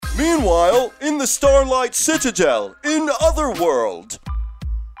Meanwhile, in the Starlight Citadel, in Otherworld.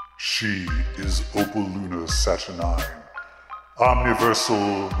 She is Opaluna Saturnine,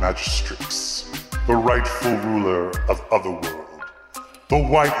 Omniversal Magistrix, the rightful ruler of Otherworld, the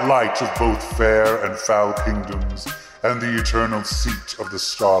white light of both fair and foul kingdoms, and the eternal seat of the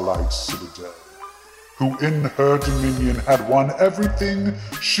Starlight Citadel, who in her dominion had won everything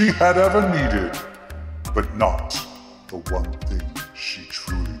she had ever needed, but not the one thing she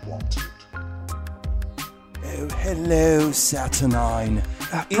truly wanted. Oh, hello, Saturnine.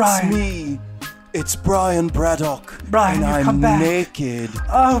 Brian. It's me. It's Brian Braddock. Brian, and you've I'm come back. naked.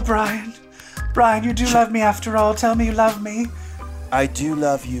 Oh, Brian. Brian, you do love me after all. Tell me you love me. I do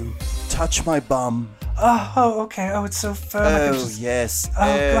love you. Touch my bum. Oh, okay. Oh, it's so firm. I could Oh, just- yes.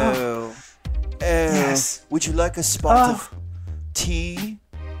 Oh, Yes. Would you like a spot Oh. of tea?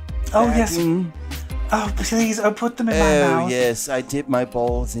 Oh, yes. Bagging? Oh, please. Oh, put them in my Oh, mouth. yes. I dip my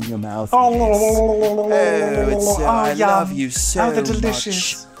balls in your mouth. Oh, yes. I yum. love you so Oh, they're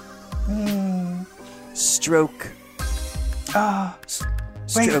delicious. much. Stroke. Oh,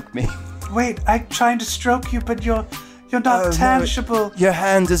 wait. Stroke me. Wait. I'm trying to stroke you, but you're not Oh, no, tangible. Your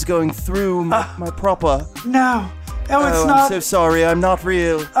hand is going through my proper. No. Oh, it's I'm not. so sorry. I'm not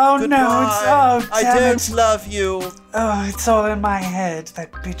real. Oh, Goodbye. no, it's- oh, I damn don't it. love you. Oh, it's all in my head.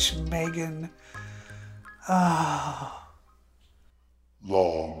 That bitch Megan. Oh.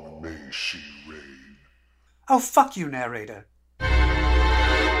 Long may she reign. Oh, fuck you, narrator.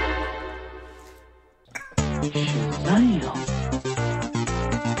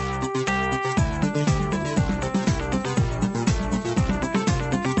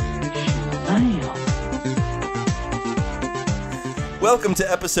 Welcome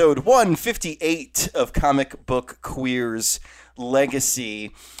to episode 158 of Comic Book Queer's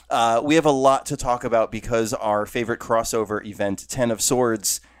Legacy. We have a lot to talk about because our favorite crossover event, Ten of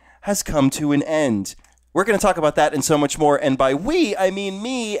Swords, has come to an end. We're going to talk about that and so much more. And by we, I mean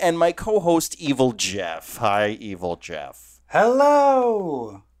me and my co-host, Evil Jeff. Hi, Evil Jeff.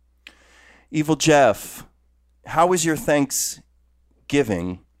 Hello. Evil Jeff, how was your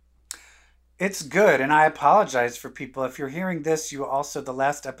Thanksgiving? It's good, and I apologize for people. If you're hearing this, the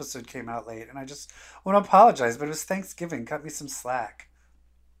last episode came out late, and I just want to apologize, but it was Thanksgiving. Cut me some slack.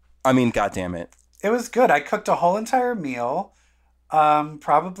 I mean, goddamn it. It was good. I cooked a whole entire meal,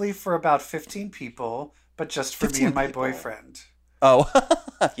 probably for about 15 people, but just for me 15 and my people. boyfriend. Oh,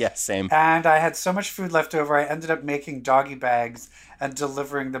 yeah, same. And I had so much food left over, I ended up making doggy bags and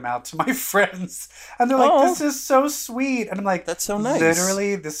delivering them out to my friends. And they're like, Oh. this is so sweet. And I'm like, That's so nice.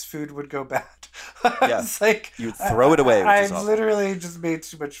 Literally, this food would go bad. Yeah. It's like, You would throw it away, which is I've awful. literally just made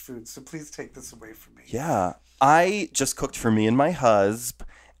too much food, so please take this away from me. Yeah, I just cooked for me and my husband,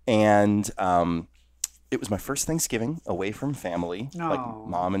 and it was my first Thanksgiving away from family, like Aw.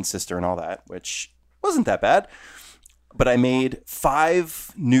 mom and sister and all that, which wasn't that bad. But I made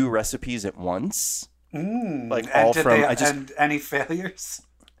 5 new recipes at once, like And all did from. they, I just and any failures?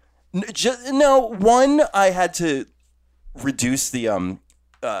 no one. I had to reduce the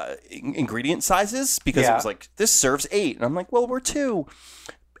ingredient sizes because it Yeah. was like this serves 8, and I'm like, well, we're 2.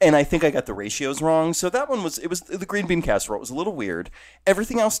 And I think I got the ratios wrong. So that one was the green bean casserole. It was a little weird.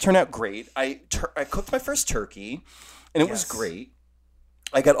 Everything else turned out great. I cooked my first turkey, and it was Yes. great.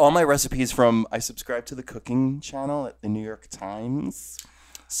 I got all my recipes I subscribed to the cooking channel at the New York Times.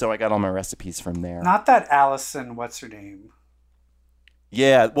 So I got all my recipes from there. Not that Allison, what's her name?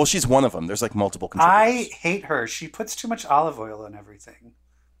 Yeah, well, she's one of them. There's like multiple I contributors. hate her. She puts too much olive oil on everything.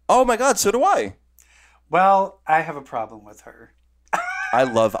 Oh my God, so do I. Well, I have a problem with her. I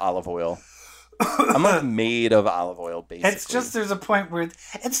love olive oil. I'm like made of olive oil, basically. It's just, there's a point where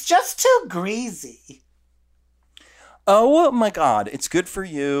it's just too greasy. Oh my God, it's good for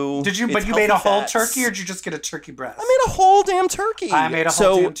you. But you It's made a healthy whole fats. turkey, or did you just get a turkey breast? I made a whole damn turkey. I made a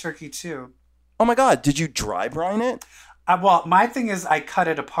whole damn turkey too. Oh my God, did you dry brine it? Well, my thing is I cut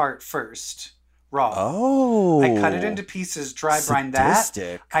it apart first, raw. Oh. I cut it into pieces, dry brine that.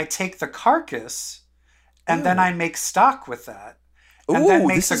 Sadistic. I take the carcass, and Ew. then I make stock with that. And Ooh, then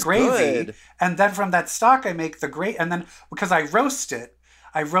make this the is gravy. good. And then from that stock, I make the gravy. And then, because I roast it,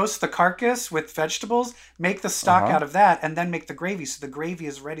 I roast the carcass with vegetables, make the stock Uh-huh. out of that, and then make the gravy. So the gravy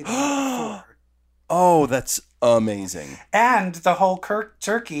is ready the night before. Oh, that's amazing. And the whole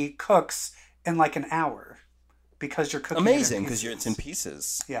turkey cooks in like an hour because you're cooking Amazing, it because in it's in pieces.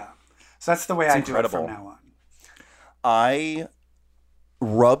 pieces. Yeah. So that's the way It's I do it incredible. from now on. I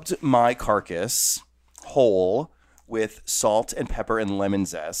rubbed my carcass whole with salt and pepper and lemon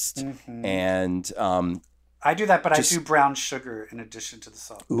zest. Mm-hmm. And, I do that, but Just- I do brown sugar in addition to the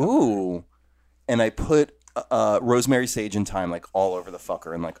salt. ooh. And I put rosemary, sage, and thyme like all over the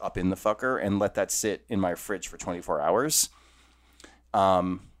fucker and like up in the fucker, and let that sit in my fridge for 24 hours.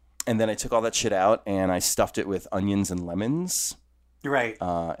 And then I took all that shit out and I stuffed it with onions and lemons. Right.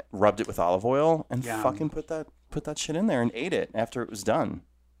 Rubbed it with olive oil and Yum. fucking put that shit in there and ate it after it was done.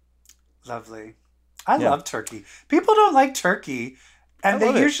 Lovely. I love turkey. People don't like turkey, and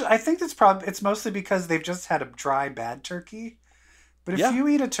they usually. I think it's mostly because they've just had a dry, bad turkey. But if you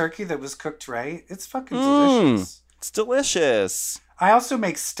eat a turkey that was cooked right, it's fucking delicious. It's delicious. I also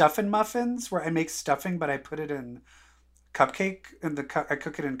make stuffing muffins where I make stuffing, but I put it in cupcake I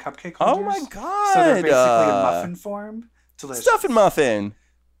cook it in cupcake holders. Oh my god! So they're basically in muffin form. Delicious. Stuffing muffin.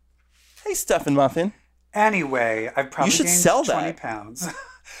 Hey, stuffing muffin. Anyway, I've probably should gained sell 20 that. pounds.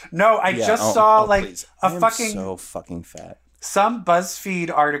 No, I just saw please. a I am fucking so fucking fat. some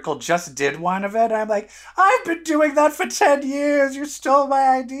BuzzFeed article just did one of it. And I'm like, I've been doing that for 10 years. You stole my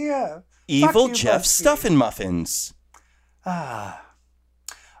idea. Evil you, Jeff BuzzFeed. stuffing muffins. But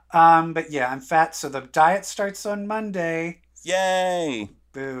yeah, I'm fat, so the diet starts on Monday. Yay.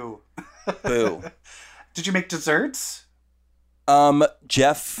 Boo. Boo. Did you make desserts?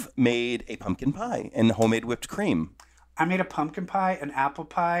 Jeff made a pumpkin pie and homemade whipped cream. I made a pumpkin pie, an apple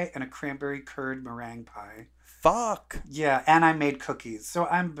pie, and a cranberry curd meringue pie. Fuck. Yeah, and I made cookies, so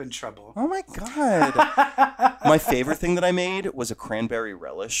I'm in trouble. Oh my god. My favorite thing that I made was a cranberry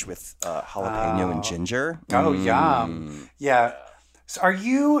relish with jalapeno and ginger. Oh, yum. Yeah. So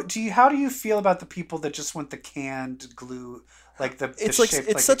how do you feel about the people that just want the canned glue, like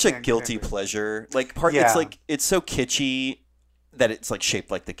it's such a guilty pleasure. Like it's so kitschy that it's like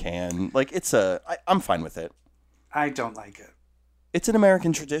shaped like the can. Like I'm fine with it. I don't like it. It's an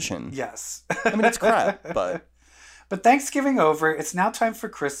American tradition. Yes. I mean, it's crap, but Thanksgiving over, it's now time for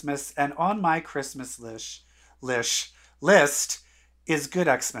Christmas, and on my Christmas list is good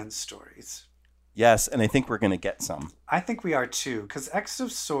X-Men stories. yes, and I think we're gonna get some. I think we are too, because X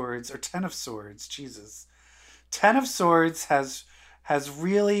of Swords, or Ten of Swords, Jesus. Ten of Swords has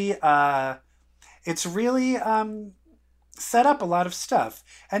really, it's really set up a lot of stuff.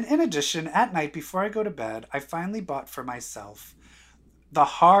 And in addition, at night before I go to bed, I finally bought for myself the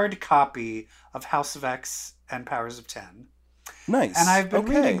hard copy of House of X and Powers of 10. Nice. And I've been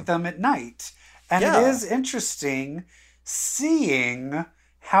reading them at night. And Yeah. it is interesting seeing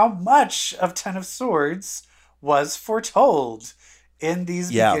how much of Ten of Swords was foretold in these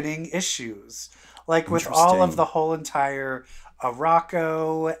beginning issues. Like with all of Interesting. the whole entire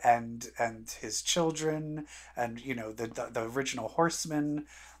Rocco and his children and, you know, the original Horsemen.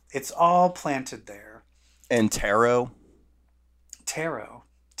 It's all planted there. And tarot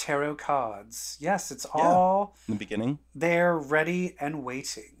Tarot cards. Yes, it's all in the beginning. there, ready and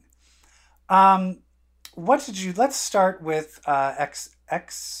waiting. Let's start with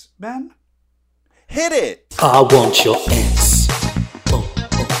X-Men. Hit it. I want your ex.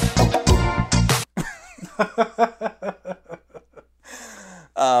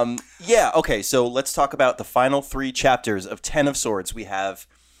 Yeah, okay, so let's talk about the final 3 chapters of Ten of Swords. We have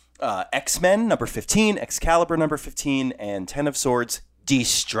X-Men, number 15, Excalibur, number 15, and Ten of Swords,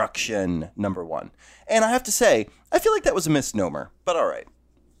 Destruction, number 1. And I have to say, I feel like that was a misnomer, but all right.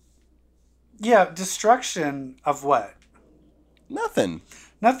 Yeah, destruction of what? Nothing.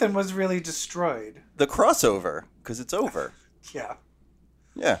 Nothing was really destroyed. The crossover, because it's over. Yeah.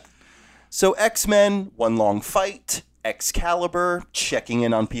 Yeah. So X-Men, one long fight. Excalibur, checking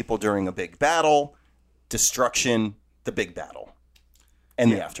in on people during a big battle. Destruction, the big battle.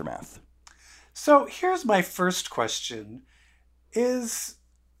 And the aftermath. So here's my first question. Is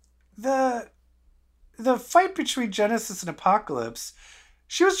the fight between Genesis and Apocalypse,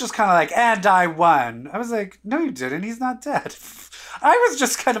 she was just kind of like, and I won. I was like, no, you didn't. He's not dead. I was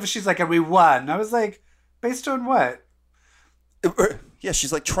just kind of, she's like, and we won. I was like, based on what? Yeah,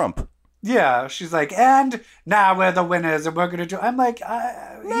 she's like Trump. Yeah, she's like, and now we're the winners, and we're gonna do. I'm like,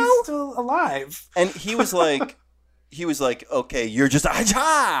 he's still alive. And he was like, okay, you're just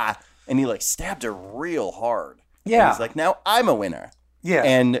ah, and he like stabbed her real hard. Yeah, and he's like, now I'm a winner. Yeah,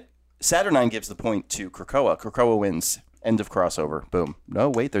 and Saturnine gives the point to Krakoa. Krakoa wins. End of crossover. Boom. No,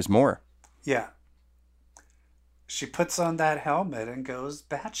 wait, there's more. Yeah. She puts on that helmet and goes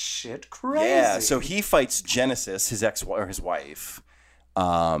batshit crazy. Yeah, so he fights Genesis, his wife,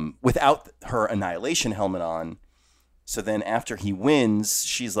 without her Annihilation helmet on. So then after he wins,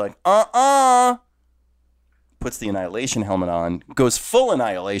 she's like, puts the Annihilation helmet on, goes full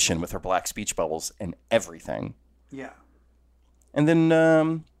Annihilation with her black speech bubbles and everything. Yeah. And then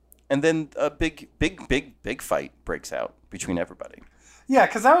a big fight breaks out between everybody. Yeah,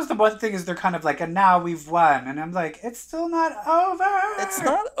 because that was the one thing is they're kind of like, and now we've won. And I'm like, it's still not over. It's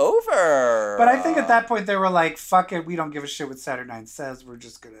not over. But I think at that point they were like, fuck it, we don't give a shit what Saturnine says.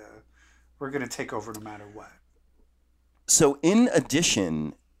 We're gonna take over no matter what. So in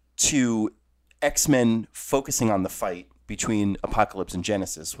addition to X-Men focusing on the fight between Apocalypse and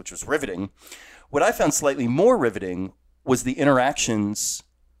Genesis, which was riveting, what I found slightly more riveting was the interactions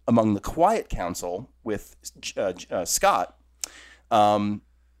among the Quiet Council with Scott. And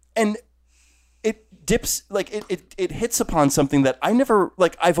it dips, like, it hits upon something that I never,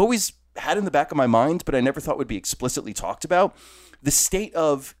 like, I've always had in the back of my mind, but I never thought would be explicitly talked about. The state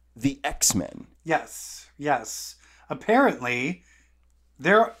of the X-Men. Yes. Apparently,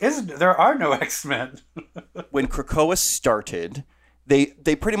 there are no X-Men. When Krakoa started,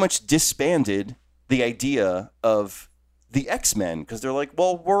 they pretty much disbanded the idea of the X-Men because they're like,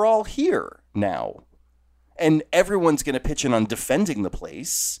 well, we're all here now. And everyone's going to pitch in on defending the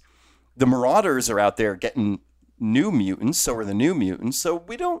place. The Marauders are out there getting new mutants, so are the New Mutants. So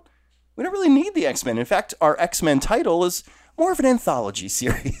we don't really need the X-Men. In fact, our X-Men title is more of an anthology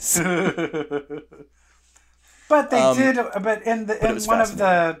series. But they did. But in one of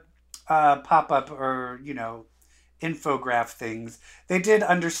the pop-up or infograph things, they did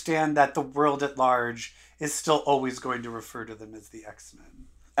understand that the world at large is still always going to refer to them as the X-Men.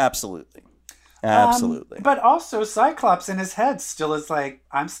 Absolutely. But also Cyclops in his head still is like,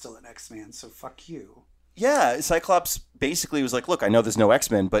 I'm still an X-Man, so fuck you. Yeah, Cyclops basically was like, look, I know there's no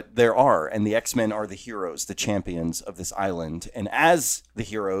X-Men, but there are, and the X-Men are the heroes, the champions of this island. And as the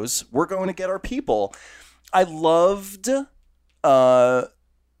heroes, we're going to get our people. I loved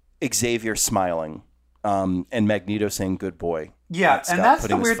Xavier smiling and Magneto saying, good boy. Yeah, and that's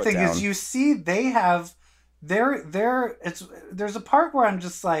the weird thing is you see they have there's a part where I'm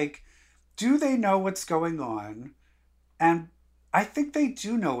just like, do they know what's going on? And I think they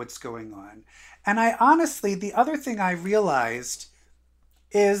do know what's going on. And I honestly, the other thing I realized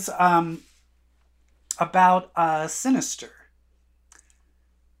is about Sinister.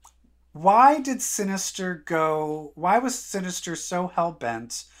 Why was Sinister so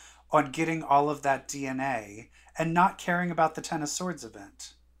hell-bent on getting all of that DNA and not caring about the Ten of Swords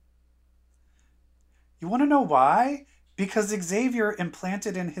event? You want to know why? Because Xavier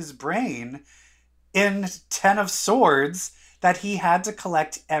implanted in his brain in Ten of Swords that he had to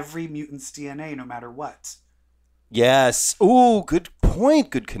collect every mutant's DNA no matter what. Yes. Ooh, good point.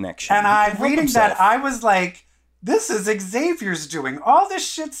 Good connection. And I'm reading that, I was like, this is Xavier's doing. All this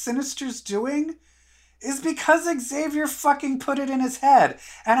shit Sinister's doing is because Xavier fucking put it in his head.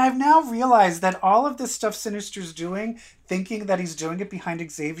 And I've now realized that all of this stuff Sinister's doing, thinking that he's doing it behind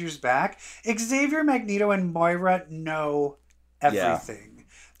Xavier's back, Xavier, Magneto, and Moira know everything. Yeah.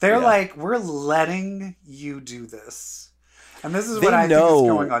 They're like, we're letting you do this. And this is what I think is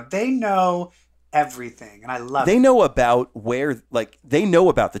going on. They know everything, and I love it. They know about they know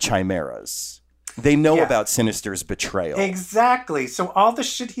about the Chimeras. They know about Sinister's betrayal. Exactly. So all the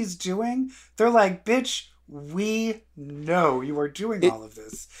shit he's doing, they're like, bitch, we know you are doing all of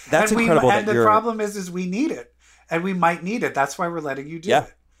this. That's incredible. And the problem is we need it. And we might need it. That's why we're letting you do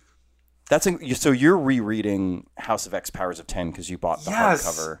it. So you're rereading House of X Powers of 10 because you bought the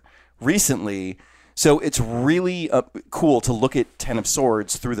hardcover recently. So it's really cool to look at Ten of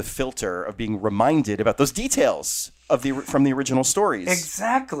Swords through the filter of being reminded about those details from the original stories.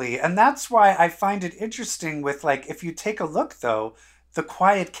 Exactly. And that's why I find it interesting with, like, if you take a look, though, the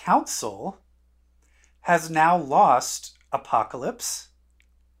Quiet Council has now lost Apocalypse,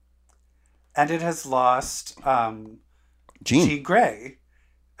 and it has lost Jean Grey.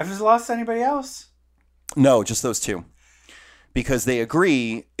 Have you lost anybody else? No, just those two. Because they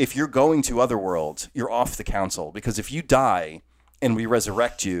agree, if you're going to Otherworld, you're off the council. Because if you die and we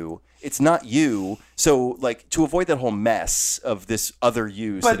resurrect you, it's not you. So, like, to avoid that whole mess of this other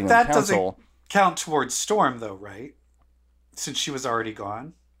you sitting on the council. But that doesn't count towards Storm, though, right? Since she was already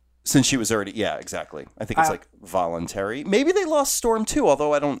gone. Yeah, exactly. I think it's like voluntary. Maybe they lost Storm too,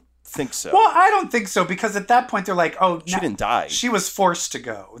 although I don't think so. Well, I don't think so, because at that point they're like, oh, she didn't die. She was forced to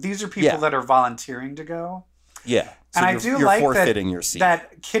go. These are people that are volunteering to go. Yeah. So and I do like forfeiting your seat.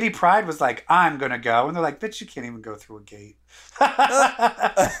 That Kitty Pryde was like, I'm going to go. And they're like, bitch, you can't even go through a gate.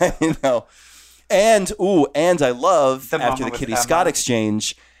 I know. And I love, after the Kitty Scott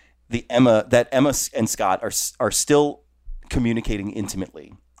exchange, Emma and Scott are still communicating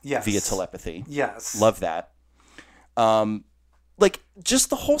intimately via telepathy. Yes. Love that. Like, just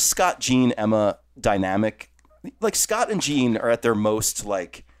the whole Scott, Jean, Emma dynamic. Like, Scott and Jean are at their most,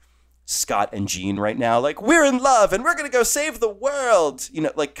 like, Scott and Jean right now, like, we're in love and we're gonna go save the world,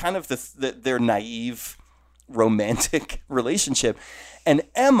 like, kind of their naive romantic relationship. And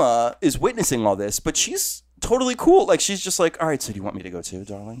Emma is witnessing all this, but she's totally cool. Like, she's just like, all right, so do you want me to go too,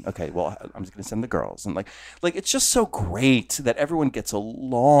 darling? Okay, well, I'm just going to send the girls. And like it's just so great that everyone gets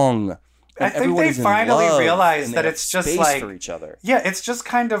along. I think they finally realize that it's just like for each other. Yeah, it's just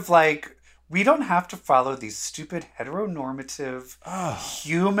kind of like we don't have to follow these stupid heteronormative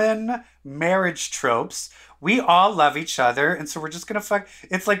human marriage tropes. We all love each other, and so we're just gonna fuck.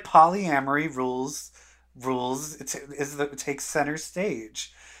 It's like polyamory rules. It takes center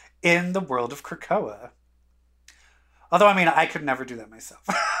stage in the world of Krakoa. Although, I mean, I could never do that myself.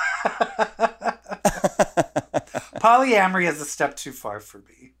 Polyamory is a step too far for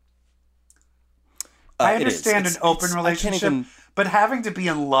me. I understand an open relationship, but having to be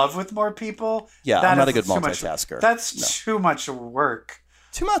in love with more people... Yeah, I'm not a good multitasker. That's too much work.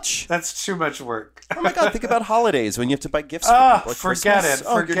 Too much. That's too much work. Oh my God, think about holidays when you have to buy gifts for people. Like forget Christmas. it.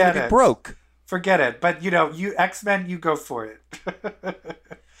 Oh, you're going to be broke. Forget it. But, you X-Men, you go for it.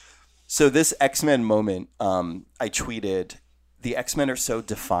 So this X-Men moment, I tweeted, the X-Men are so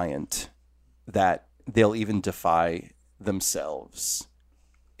defiant that they'll even defy themselves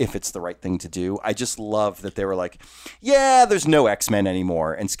if it's the right thing to do. I just love that they were like, yeah, there's no X-Men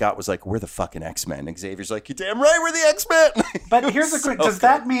anymore. And Scott was like, we're the fucking X-Men. And Xavier's like, you're damn right, we're the X-Men. But here's the question. Does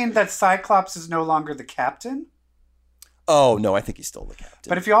that mean that Cyclops is no longer the captain? Oh, no, I think he's still the captain.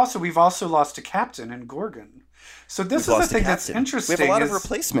 But we've also lost a captain in Gorgon. So this is the thing that's interesting. We have a lot of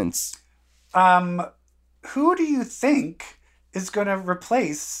replacements. Who do you think is going to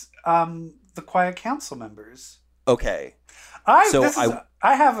replace the Quiet Council members? Okay. I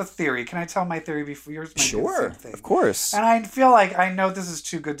have a theory. Can I tell my theory before yours? Sure, of course. And I feel like I know this is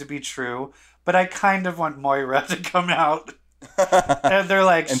too good to be true, but I kind of want Moira to come out. And they're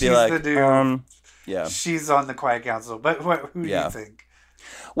like, she's the dude. Yeah. She's on the Quiet Council. But who do you think?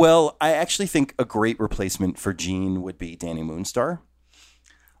 Well, I actually think a great replacement for Jean would be Danny Moonstar.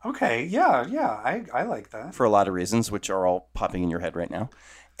 Okay, yeah, I like that. For a lot of reasons, which are all popping in your head right now.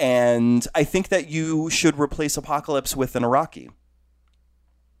 And I think that you should replace Apocalypse with an Iraqi.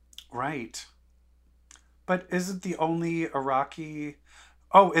 Right. But isn't the only Iraqi...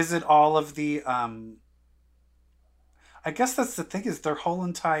 Oh, is it all of the... I guess that's the thing, is their whole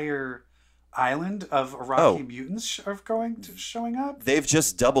entire island of Iraqi mutants are showing up? They've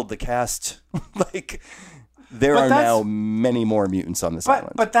just doubled the cast. There are now many more mutants on this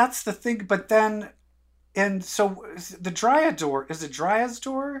island. But that's the thing. But then... And so the Dryador, is it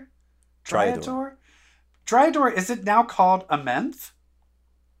Dryador? Dryador, is it now called Amenth?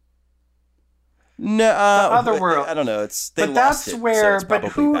 No, the other world. I don't know. Back to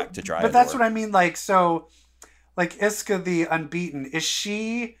Dryador. But that's what I mean. Like Iska the Unbeaten, is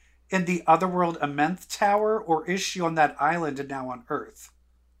she in the Otherworld Amenth Tower, or is she on that island and now on Earth?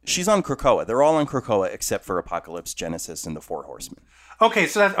 She's on Krakoa. They're all on Krakoa except for Apocalypse, Genesis, and the Four Horsemen. Okay,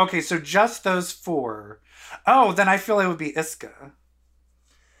 so just those four. Oh, then I feel it would be Iska.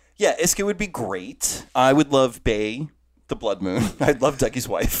 Yeah, Iska would be great. I would love Bay, the Blood Moon. I'd love Dougie's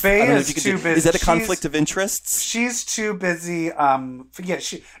wife. Bay is too busy. Is that a conflict of interests? She's too busy.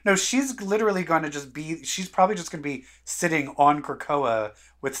 She's literally going to just be. She's probably just going to be sitting on Krakoa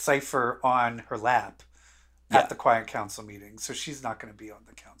with Cypher on her lap at the Quiet Council meeting. So she's not going to be on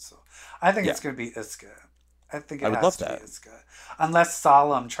the council. I think it's going to be Iska. I think it has to be Iska. Unless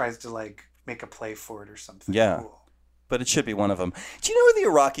Solemn tries to make a play for it or something. Yeah. Cool. But it should be one of them. Do you know who the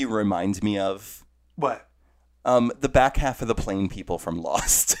Iraqi reminds me of? What? The back half of the plane people from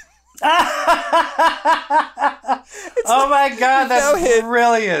Lost. Oh my God, that's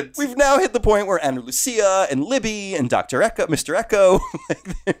brilliant. We've now hit the point where Ana Lucia and Libby and Dr. Echo, Mr. Echo,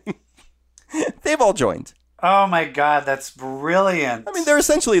 they've all joined. Oh my God, that's brilliant. I mean, they're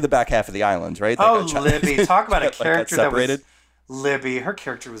essentially the back half of the island, right? Libby. Talk about a character that was... Libby, her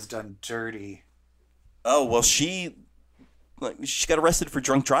character was done dirty. Oh, well, she got arrested for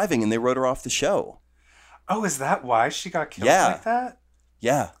drunk driving and they wrote her off the show. Oh, is that why she got killed like that?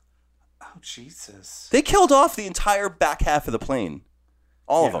 Yeah. Oh, Jesus. They killed off the entire back half of the plane.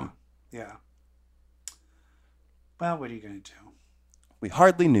 All of them. Yeah. Well, what are you going to do? We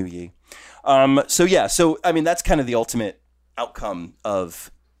hardly knew ye. So, I mean, that's kind of the ultimate outcome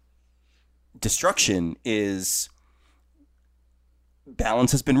of destruction is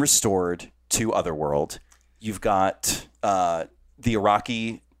balance has been restored to Otherworld. You've got the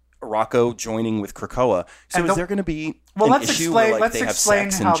Arakko joining with Krakoa. So is there going to be an issue where they have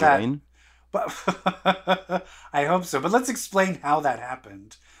sex and join? I hope so. But let's explain how that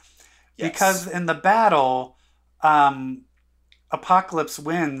happened. Yes. Because in the battle, Apocalypse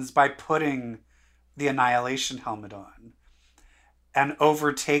wins by putting the Annihilation helmet on. and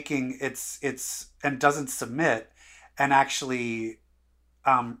overtaking its and doesn't submit, and actually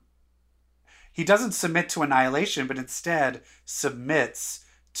he doesn't submit to Annihilation, but instead submits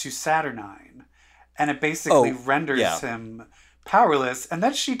to Saturnine, and it basically renders him powerless. And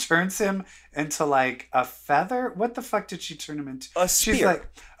then she turns him into like a feather. What the fuck did she turn him into? A spear. She's like,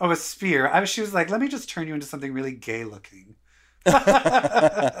 a spear. She was like, let me just turn you into something really gay looking.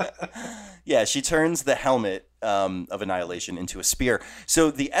 Yeah, she turns the helmet of Annihilation into a spear.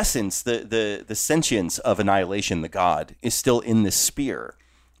 So the essence, the sentience of Annihilation, the god, is still in this spear,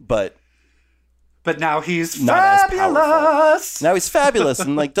 but now he's not as fabulous. powerful. Now he's fabulous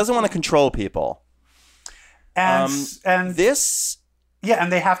and like doesn't want to control people. And this, yeah,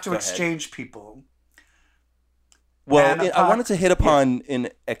 and they have to Go exchange people. well, And I wanted to hit upon in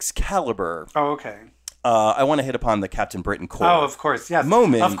Excalibur. Oh, okay. I want to hit upon the Captain Britain core. Oh, of course, yes.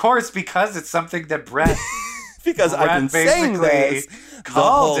 Moment. Of course, because it's something that Brett because I've been saying this the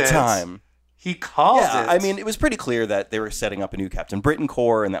whole time. He called it. I mean, it was pretty clear that they were setting up a new Captain Britain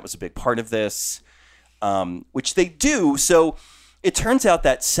core, and that was a big part of this, which they do. So it turns out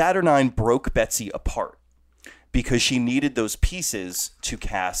that Saturnine broke Betsy apart because she needed those pieces to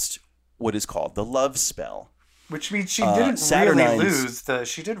cast what is called the love spell. Which means she didn't really Saturnine's- lose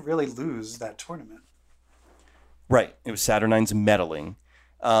she didn't really lose that tournament. Right. It was Saturnine's meddling.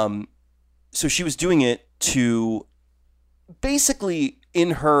 So she was doing it to basically,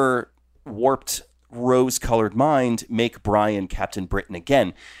 in her warped rose-colored mind, make Brian Captain Britain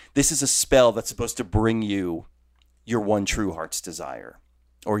again. This is a spell that's supposed to bring you your one true heart's desire,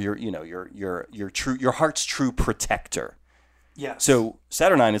 or your heart's true protector. Yes. So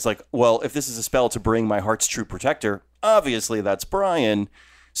Saturnine is like, well, if this is a spell to bring my heart's true protector, obviously that's Brian.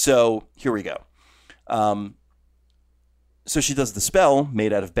 So here we go. So she does the spell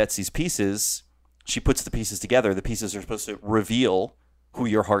made out of Betsy's pieces. She puts the pieces together. The pieces are supposed to reveal who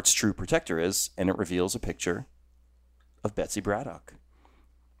your heart's true protector is, and it reveals a picture of Betsy Braddock.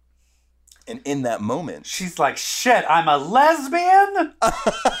 And in that moment, she's like, shit, I'm a lesbian?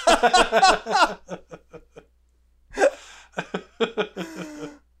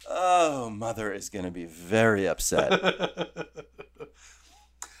 oh, Mother is going to be very upset.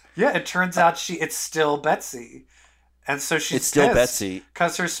 Yeah, it turns out it's still Betsy. And so she's still Betsy.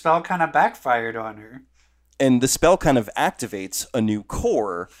 Because her spell kind of backfired on her. And the spell kind of activates a new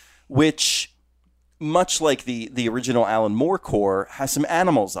core, which, much like the original Alan Moore core, has some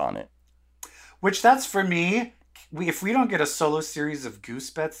animals on it. Which that's for me. If we don't get a solo series of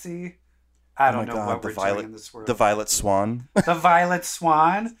Goose Betsy, I don't know what we're doing in this world. The Violet Swan. The Violet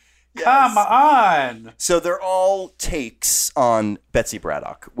Swan? Yes. Come on! So they're all takes on Betsy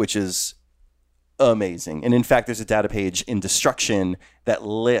Braddock, which is amazing. And in fact, there's a data page in Destruction that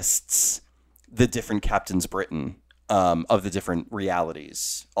lists the different Captains Britain of the different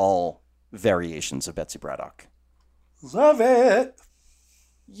realities, all variations of Betsy Braddock. Love it!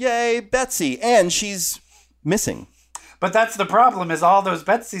 Yay, Betsy! And she's missing. But that's the problem, is all those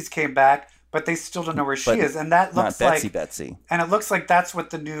Betsys came back, but they still don't know where she is. And that looks not like... Betsy. And it looks like that's what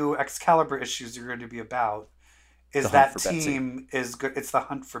the new Excalibur issues are going to be about, is that team is good. It's the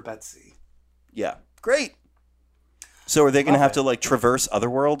hunt for Betsy. Yeah. Great. So are they going to have to like traverse other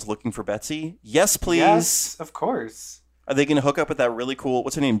worlds looking for Betsy? Yes, please. Yes, of course. Are they going to hook up with that really cool,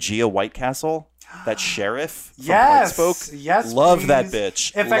 what's her name, Gia Whitecastle? That sheriff from Yes. Whitespoke? Yes, Love please. that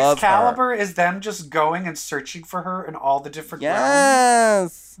bitch. If Love Excalibur her. is them just going and searching for her in all the different realms,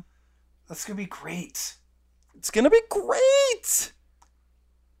 Yes. that's going to be great. It's going to be great.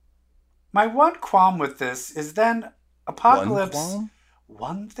 My one qualm with this is then Apocalypse... One qualm?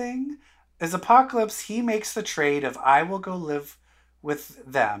 One thing is Apocalypse, he makes the trade of I will go live with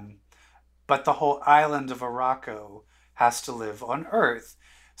them, but the whole island of Araco has to live on Earth.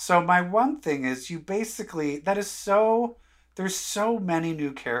 So my one thing is there's so many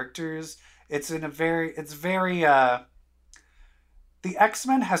new characters. The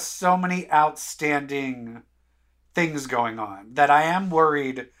X-Men has so many outstanding things going on that I am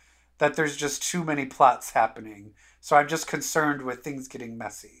worried that there's just too many plots happening. So I'm just concerned with things getting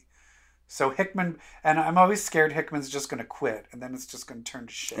messy. So Hickman, and I'm always scared Hickman's just going to quit, and then it's just going to turn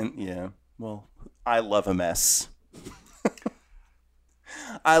to shit. And yeah, well, I love a mess.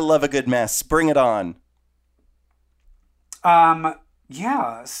 I love a good mess. Bring it on.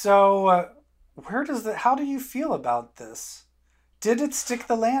 Yeah. So how do you feel about this? Did it stick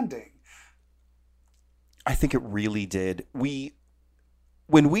the landing? I think it really did.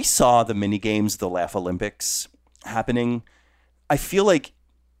 When we saw the mini games, the Laugh Olympics happening, I feel like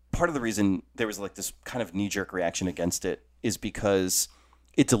part of the reason there was like this kind of knee-jerk reaction against it is because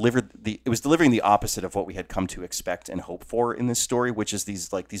it was delivering the opposite of what we had come to expect and hope for in this story, which is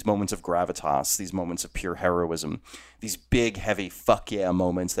these moments of gravitas, these moments of pure heroism, these big, heavy fuck yeah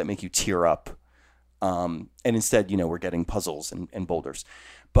moments that make you tear up. And instead, we're getting puzzles and boulders.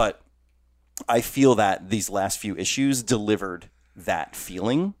 But I feel that these last few issues delivered that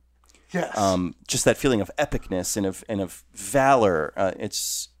feeling. Yes. Just that feeling of epicness and of valor.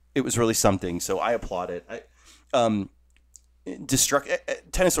 It was really something. So I applaud it. Ten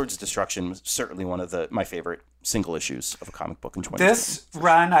of Swords' Destruction was certainly one of my favorite single issues of a comic book in 2020. This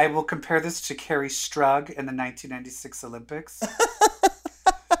run, I will compare this to Carrie Strug in the 1996 Olympics,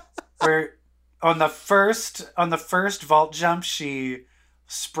 where on the first vault jump she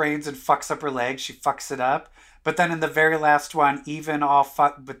sprains and fucks up her leg. She fucks it up, but then in the very last one, even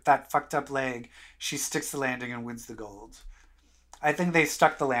with that fucked up leg, she sticks the landing and wins the gold. I think they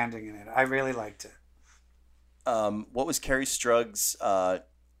stuck the landing in it. I really liked it. What was Carrie Strug's? Bella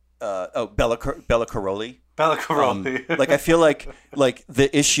Caroli. Bella Caroli. I feel like the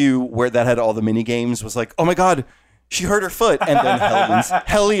issue where that had all the mini games was like, oh my god, she hurt her foot, and then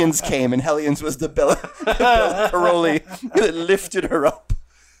Hellions came, and Hellions was the Bella Caroli that lifted her up.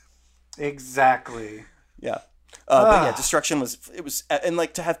 Exactly. Yeah. But yeah, Destruction was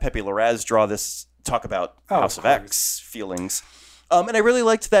and to have Pepe Larraz draw this, talk about House of X feelings. And I really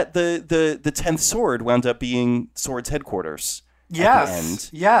liked that the 10th sword wound up being Sword's headquarters. Yes, at the end.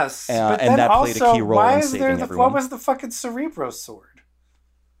 yes. But and that played a key role in saving everyone. What was the fucking Cerebro sword?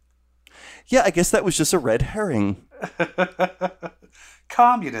 Yeah, I guess that was just a red herring.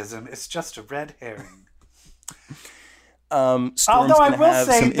 Communism is just a red herring. Storm's going to have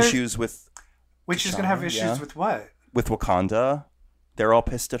some issues with... Which is going to have issues with what? With Wakanda. They're all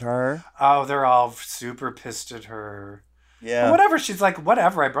pissed at her. Oh, they're all super pissed at her. Yeah. But whatever. She's like,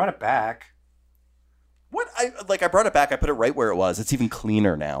 whatever. I brought it back. I brought it back. I put it right where it was. It's even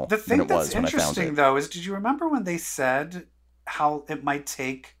cleaner now. The thing than it was that's when I found interesting, it. though, is did you remember when they said how it might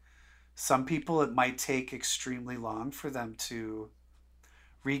take some people, it might take extremely long for them to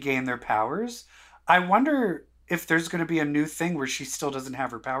regain their powers? I wonder if there's going to be a new thing where she still doesn't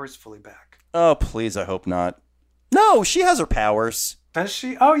have her powers fully back. Oh, please, I hope not. No, she has her powers. Does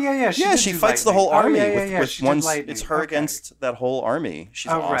she? Oh, yeah. She fights the whole army with one. It's her okay. against that whole army.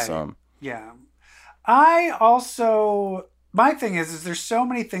 She's awesome. Right. Yeah. I also, my thing is there's so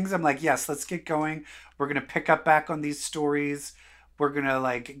many things I'm like, yes, let's get going. We're going to pick up back on these stories. We're going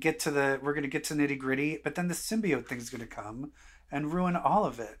to get to nitty gritty, but then the symbiote thing is going to come and ruin all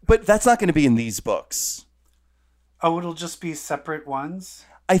of it. But that's not going to be in these books. Oh, it'll just be separate ones?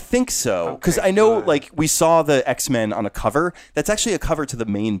 I think so. Because I know, we saw the X-Men on a cover. That's actually a cover to the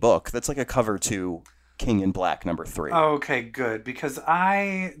main book. That's like a cover to King in Black #3. Okay, good. Because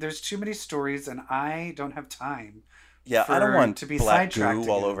there's too many stories and I don't have time. Yeah, I don't want to be black sidetracked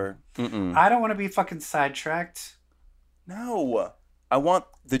goo all over. I don't want to be fucking sidetracked. No. I want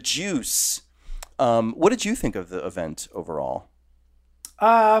the juice. What did you think of the event overall?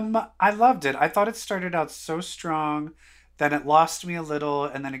 I loved it. I thought it started out so strong, then it lost me a little,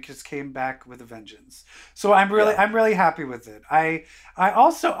 and then it just came back with a vengeance. So I'm really happy with it. I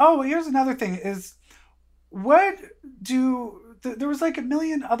also, here's another thing is, there was like a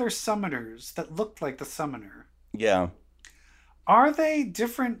million other summoners that looked like the summoner. Yeah. Are they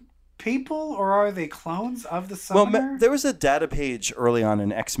different people or are they clones of the summoner? Well, there was a data page early on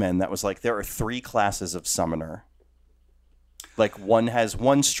in X-Men that was like, there are 3 classes of summoner. Like one has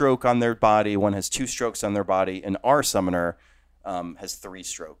 1 stroke on their body, one has 2 strokes on their body, and our summoner has 3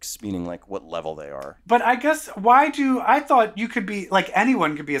 strokes, meaning like what level they are. But I guess I thought you could be like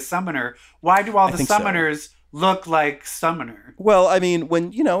anyone could be a summoner. Why do all the summoners look like summoner? Well, I mean,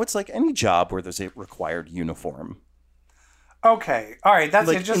 when it's like any job where there's a required uniform. Okay, all right, that's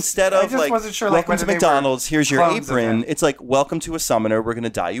it. Instead of wasn't sure, welcome to McDonald's, here's your apron. It's like, welcome to a summoner. We're going to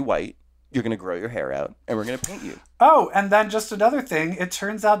dye you white. You're going to grow your hair out, and we're going to paint you. Oh, and then just another thing. It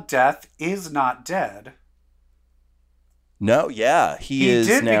turns out Death is not dead. No, yeah. He is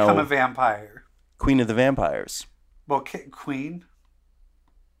did now become a vampire. Queen of the Vampires. Well, Queen?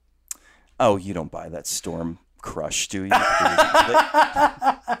 Oh, you don't buy that Storm crush, do you?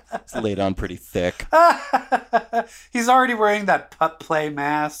 It's laid on pretty thick. He's already wearing that pup play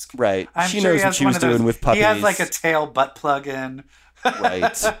mask. Right. She knows what she was doing with puppies. He has like a tail butt plug in.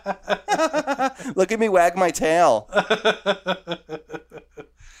 Right. Look at me wag my tail.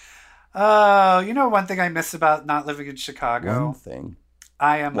 Oh, one thing I miss about not living in Chicago? One thing.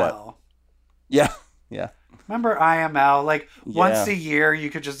 IML. What? Yeah. Remember IML? Like, once a year, you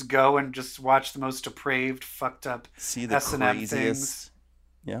could just go and just watch the most depraved, fucked up S&M things.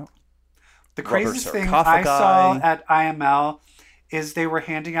 Yeah. The craziest thing I saw at IML is they were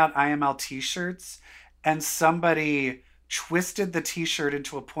handing out IML t-shirts, and somebody twisted the t-shirt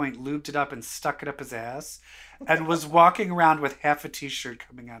into a point, lubed it up, and stuck it up his ass, and was walking around with half a t-shirt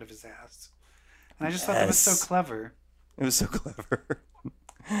coming out of his ass. And I just thought that was so clever. It was so clever.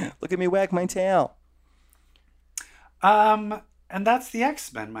 Look at me wag my tail. And that's the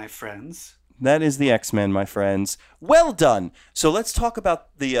X-Men, my friends. That is the X-Men, my friends. Well done. So let's talk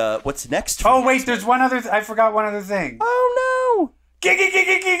about the what's next. Oh wait, there's one other. I forgot one other thing. Oh no!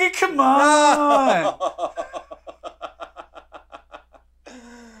 Giga! Come on! God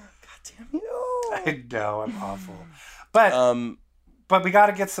damn you! I know I'm awful, but we got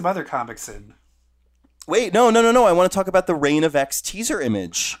to get some other comics in. Wait, no. I want to talk about the Reign of X teaser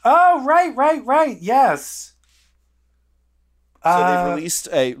image. Oh right. Yes. So they released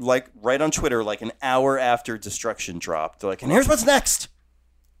right on Twitter, like an hour after Destruction dropped. They're like, and here's what's next.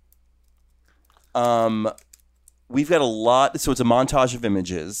 We've got a lot. So it's a montage of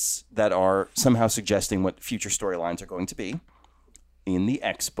images that are somehow suggesting what future storylines are going to be in the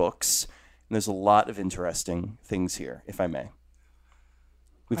X books. And there's a lot of interesting things here, if I may.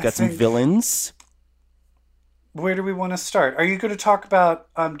 We've got some villains. Where do we want to start? Are you going to talk about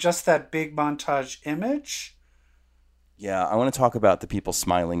just that big montage image? Yeah, I want to talk about the people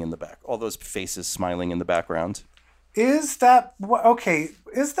smiling in the back. All those faces smiling in the background. Is that okay?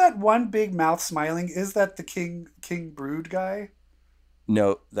 Is that one big mouth smiling? Is that the King Brood guy?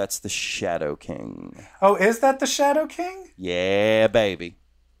 No, that's the Shadow King. Oh, is that the Shadow King? Yeah, baby.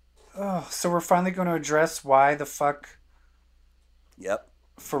 Oh, so we're finally going to address why the fuck. Yep.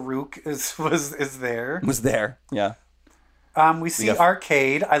 Farouk is there. Was there? Yeah. We see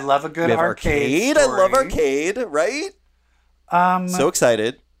Arcade. I love a good arcade. Story. I love Arcade. Right. So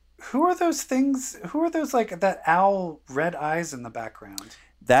excited. Who are those things? Who are those, like, that owl red eyes in the background?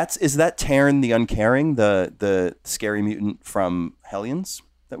 Is that Taryn the Uncaring, the scary mutant from Hellions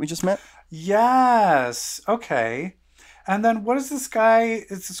that we just met? Yes. Okay. And then what is this guy?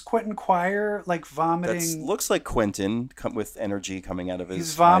 Is this Quentin Quire, like, vomiting? Looks like Quentin with energy coming out of his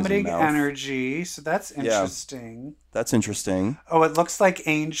He's vomiting eyes and mouth. Energy, so that's interesting. Yeah, that's interesting. Oh, it looks like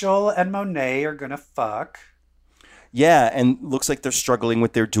Angel and Monet are gonna fuck. Yeah, and looks like they're struggling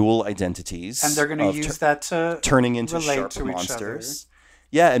with their dual identities. And they're going to use that to turning into sharp to monsters.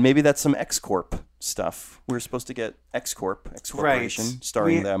 Yeah, and maybe that's some X-Corp stuff. We're supposed to get X-Corp, X-Corporation,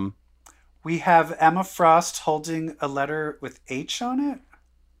 starring them. We have Emma Frost holding a letter with H on it.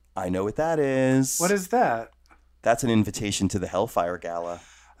 I know what that is. What is that? That's an invitation to the Hellfire Gala.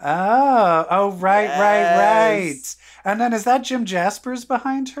 Oh, right. And then is that Jim Jaspers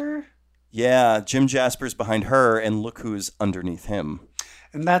behind her? Yeah, Jim Jaspers behind her, and look who's underneath him.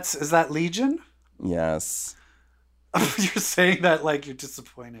 And is that Legion? Yes. You're saying that like you're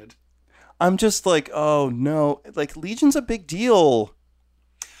disappointed. I'm just like, oh no, like Legion's a big deal.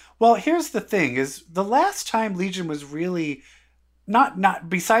 Well, here's the thing: is the last time Legion was really not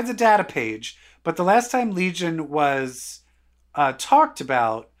besides a data page, but the last time Legion was talked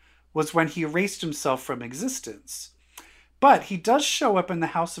about was when he erased himself from existence. But he does show up in the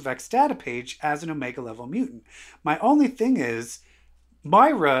House of X data page as an Omega level mutant. My only thing is,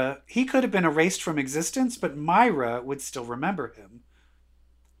 Myra, he could have been erased from existence, but Myra would still remember him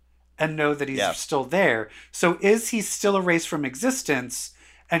and know that he's still there. So is he still erased from existence?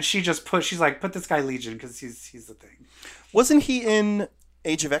 And she just she's like, put this guy Legion because he's the thing. Wasn't he in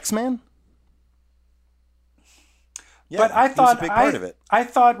Age of X-Man? Yeah, but I thought he was a big part of it. I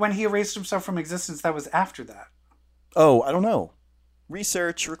thought when he erased himself from existence, that was after that. Oh, I don't know.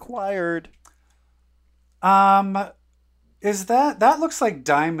 Research required. Is that looks like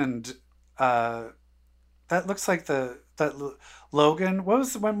Diamond? That looks like that Logan. What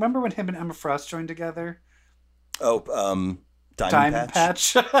was remember when him and Emma Frost joined together? Oh, Diamond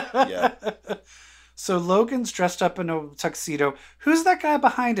Patch. Yeah. So Logan's dressed up in a tuxedo. Who's that guy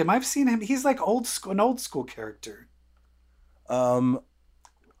behind him? I've seen him. He's like an old school character.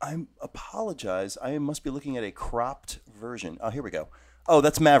 I apologize. I must be looking at a cropped version. Oh, here we go. Oh,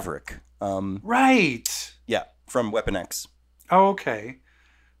 that's Maverick. Right. Yeah, from Weapon X. Oh, okay.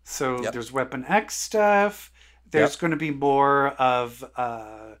 So there's Weapon X stuff. There's going to be more of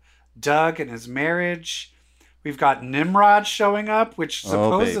Doug and his marriage. We've got Nimrod showing up, which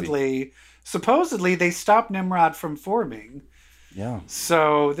supposedly they stopped Nimrod from forming. Yeah.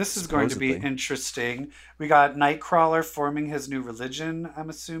 So this is going to be interesting. We got Nightcrawler forming his new religion, I'm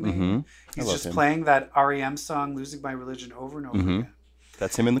assuming. Mm-hmm. He's just playing that REM song, Losing My Religion, over and over again.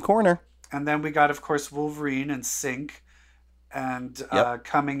 That's him in the corner. And then we got, of course, Wolverine and Sync and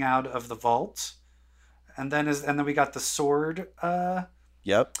coming out of the vault. And then we got the Sword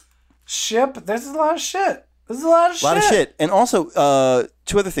ship. There's a lot of shit. This is a lot of shit. A lot of shit. And also,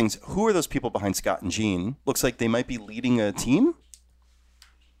 two other things. Who are those people behind Scott and Jean? Looks like they might be leading a team.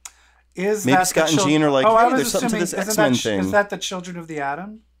 Is Maybe that Scott the and chil- Jean are like, oh, I hey, was there's something to this assuming- X-Men isn't that, thing. Is that the Children of the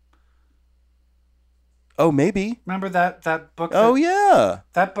Atom? Oh, maybe. Remember that book? Oh, yeah.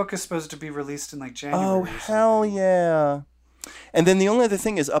 That book is supposed to be released in like January. Oh, or hell something. yeah. And then the only other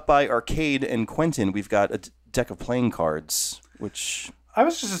thing is up by Arcade and Quentin, we've got a deck of playing cards, which, I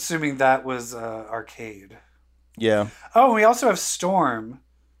was just assuming that was Arcade. yeah. Oh, we also have Storm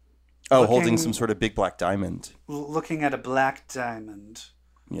Oh, Looking- holding some sort of big black diamond. looking at a black diamond.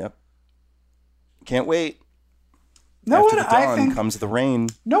 Yep. Can't wait. Know After what the I dawn think? comes the rain.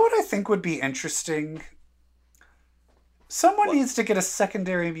 Know what I think would be interesting? Someone needs to get a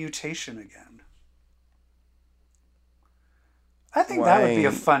secondary mutation again. I think that would be a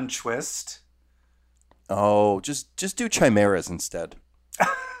Why? fun twist. Oh, just do chimeras instead.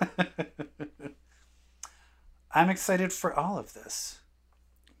 I'm excited for all of this.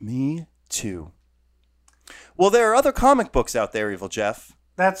 Me too. Well, there are other comic books out there, Evil Jeff.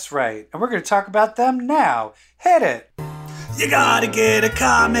 That's right. And we're going to talk about them now. Hit it. You gotta get a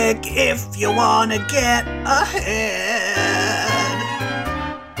comic if you wanna get ahead.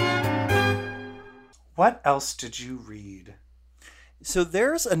 What else did you read? So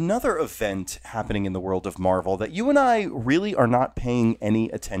there's another event happening in the world of Marvel that you and I really are not paying any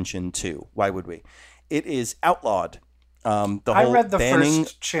attention to. Why would we? It is outlawed. The whole I read the banning.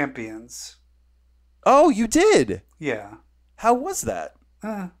 first Champions. Oh, you did? Yeah. How was that?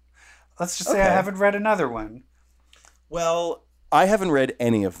 Let's just say I Okay. haven't read another one. Well, I haven't read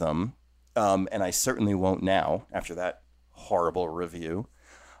any of them, and I certainly won't now after that horrible review.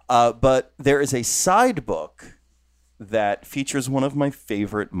 But there is a side book that features one of my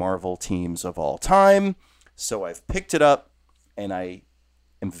favorite Marvel teams of all time. So I've picked it up, and I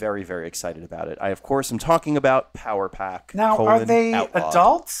am very, very excited about it. I, of course, am talking about Power Pack. Now, are : they Outlawed.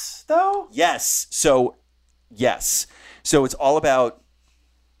 adults, though? Yes. So, yes. So it's all about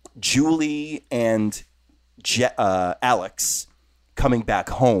Julie and Alex coming back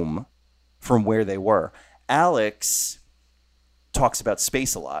home from where they were. Alex talks about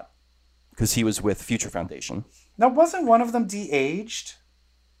space a lot because he was with Future Foundation. Now, wasn't one of them de-aged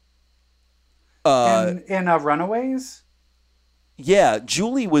in Runaways? Yeah,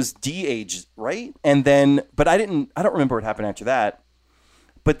 Julie was de-aged, right? And then, but I don't remember what happened after that.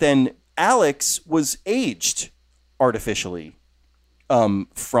 But then Alex was aged artificially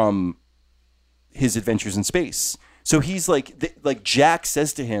from his adventures in space. So he's like Jack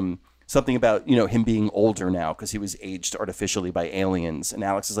says to him something about, him being older now because he was aged artificially by aliens. And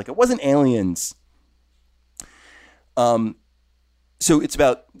Alex is like, it wasn't aliens. So it's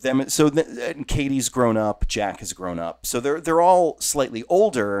about them. So and Katie's grown up. Jack has grown up. So they're all slightly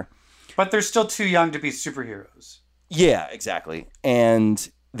older. But they're still too young to be superheroes. Yeah, exactly. And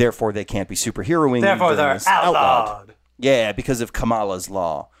therefore they can't be superheroing. Therefore, during they're this outlawed. Yeah, because of Kamala's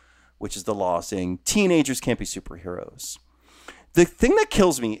law, which is the law saying teenagers can't be superheroes. The thing that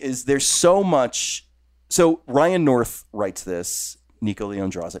kills me is there's so much. So Ryan North writes this. Nico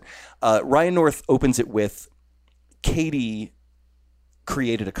Leone draws it. Ryan North opens it with Katie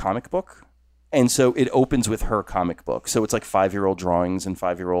created a comic book. And so it opens with her comic book. So it's like 5-year-old drawings and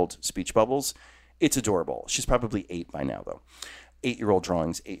 5-year-old speech bubbles. It's adorable. She's probably 8 by now, though. 8-year-old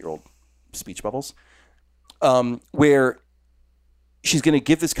drawings, 8-year-old speech bubbles. Where she's going to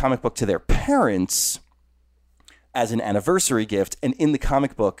give this comic book to their parents as an anniversary gift. And in the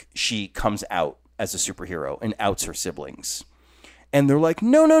comic book, she comes out as a superhero and outs her siblings. And they're like,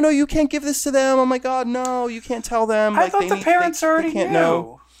 no, you can't give this to them. Oh, my God, no, you can't tell them. I thought the parents already can't knew.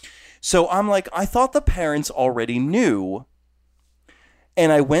 know. So I'm like, I thought the parents already knew.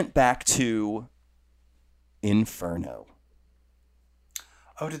 And I went back to Inferno,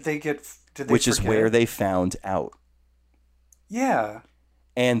 Oh, did they which is forget? where they found out. Yeah.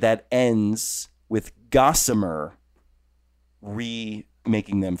 And that ends with Gossamer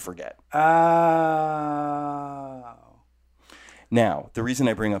remaking them forget. Oh. Now, the reason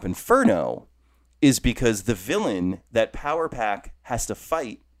I bring up Inferno is because the villain that Power Pack has to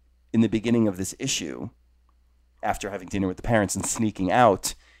fight in the beginning of this issue, after having dinner with the parents and sneaking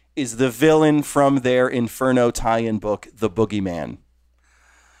out, is the villain from their Inferno tie-in book, The Boogeyman.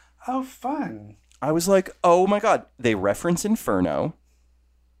 Oh, fun. I was like, oh my God. They reference Inferno.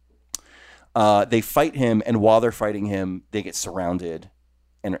 They fight him, and while they're fighting him, they get surrounded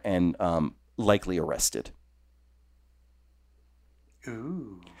and likely arrested.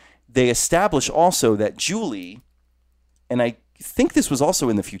 Ooh. They establish also that Julie, and I think this was also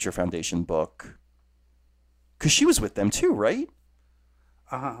in the Future Foundation book, because she was with them too, right?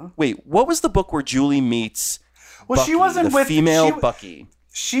 Wait, what was the book where Julie meets Bucky, she wasn't the with female Bucky?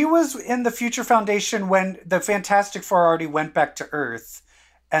 She was in the Future Foundation when the Fantastic Four already went back to Earth,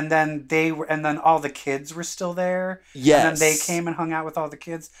 and then all the kids were still there. Yes. And then they came and hung out with all the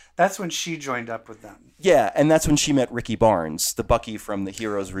kids. That's when she joined up with them. Yeah, and that's when she met Ricky Barnes, the Bucky from the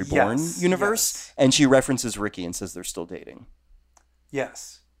Heroes Reborn universe. Yes. And she references Ricky and says they're still dating.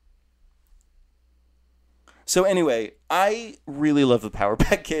 Yes. So anyway, I really love the Power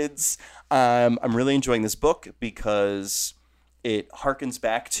Pack Kids. I'm really enjoying this book because it harkens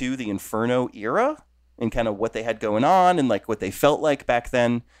back to the Inferno era and kind of what they had going on and like what they felt like back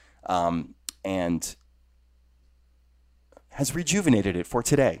then, and has rejuvenated it for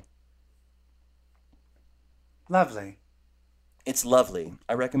today. Lovely. It's lovely.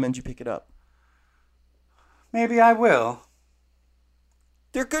 I recommend you pick it up. Maybe I will.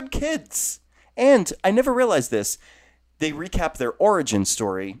 They're good kids. And I never realized this. They recap their origin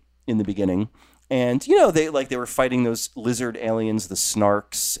story in the beginning. And, you know, they were fighting those lizard aliens, the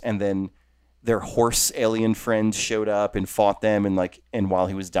Snarks, and then their horse alien friend showed up and fought them, and while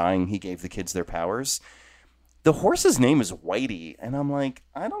he was dying, he gave the kids their powers. The horse's name is Whitey, and I'm like,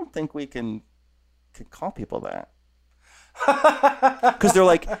 I don't think we can call people that. Because they're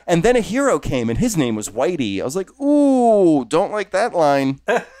like, and then a hero came and his name was Whitey. I was like, ooh, don't like that line.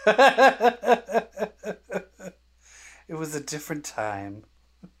 It was a different time.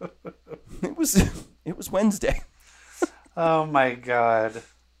 It was Wednesday. Oh my God.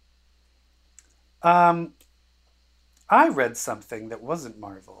 I read something that wasn't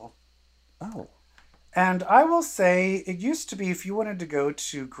Marvel. Oh. And I will say, it used to be if you wanted to go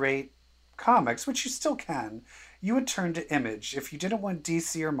to great comics, which you still can, you would turn to Image. If you didn't want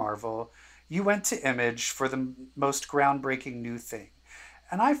DC or Marvel, you went to Image for the most groundbreaking new thing.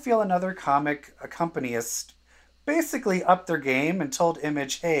 And I feel another comic company has basically upped their game and told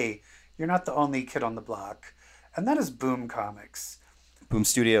Image, hey, you're not the only kid on the block. And that is Boom Comics. Boom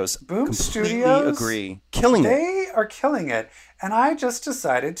Studios. Boom Completely Studios. agree. Killing it. They are killing it. And I just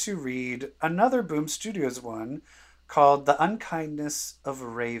decided to read another Boom Studios one called The Unkindness of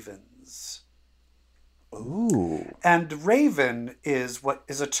Ravens. Ooh. And raven is what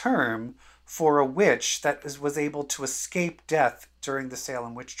is a term for a witch that was able to escape death during the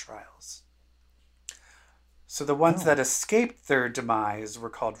Salem witch trials. So the ones that escaped their demise were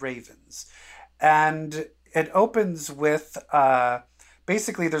called ravens. And it opens with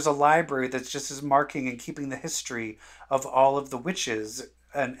basically there's a library that's just is marking and keeping the history of all of the witches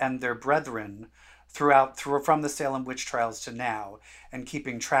and their brethren from the Salem witch trials to now, and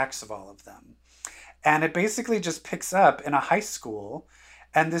keeping tracks of all of them. And it basically just picks up in a high school,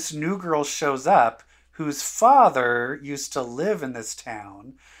 and this new girl shows up whose father used to live in this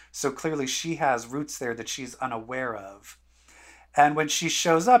town. So clearly she has roots there that she's unaware of. And when she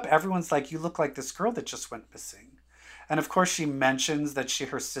shows up, everyone's like, you look like this girl that just went missing. And of course she mentions that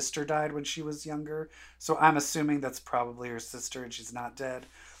her sister died when she was younger. So I'm assuming that's probably her sister and she's not dead.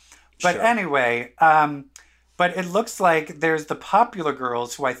 But Sure. anyway, but it looks like there's the popular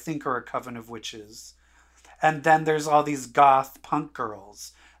girls who I think are a coven of witches. And then there's all these goth punk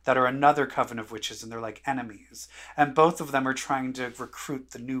girls that are another coven of witches, and they're like enemies. And both of them are trying to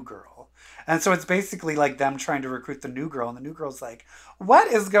recruit the new girl. And so it's basically like them trying to recruit the new girl. And the new girl's like,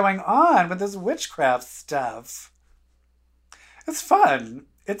 what is going on with this witchcraft stuff? It's fun.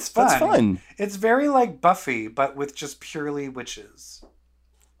 It's fun. That's fun. It's very like Buffy, but with just purely witches.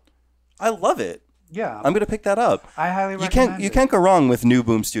 I love it. Yeah. I'm going to pick that up. I highly recommend it. You can't go wrong with new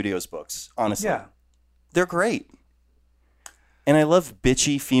Boom Studios books, honestly. Yeah. They're great. And I love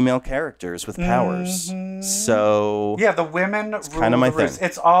bitchy female characters with powers. Mm-hmm. So yeah, the women rule kind of my the roost. thing.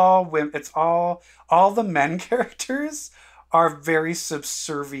 It's all women. It's all the men characters are very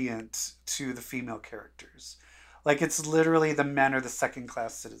subservient to the female characters. Like it's literally the men are the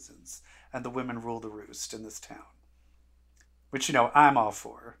second-class citizens, and the women rule the roost in this town. Which I'm all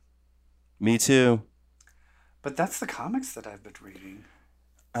for. Me too. But that's the comics that I've been reading.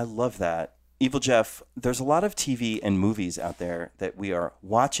 I love that. Evil Jeff, there's a lot of TV and movies out there that we are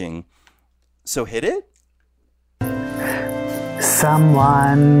watching. So hit it?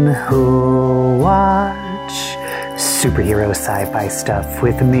 Someone who'll watch superhero sci-fi stuff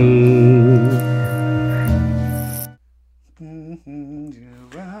with me.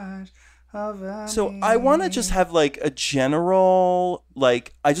 So I want to just have like a general,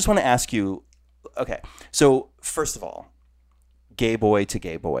 I just want to ask you, okay. So first of all, gay boy to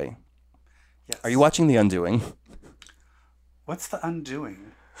gay boy. Yes. Are you watching The Undoing? What's The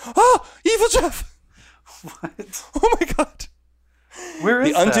Undoing? Oh, Evil Jeff! What? Oh my God. Where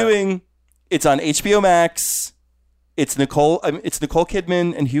is The Undoing, it's on HBO Max. It's Nicole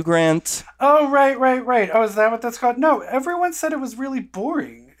Kidman and Hugh Grant. Oh, right. Oh, is that what that's called? No, everyone said it was really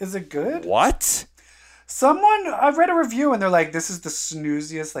boring. Is it good? What? I read a review and they're like, this is the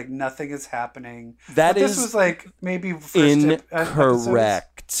snooziest, like nothing is happening. This was like maybe first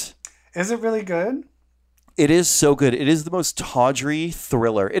incorrect. Is it really good? It is so good. It is the most tawdry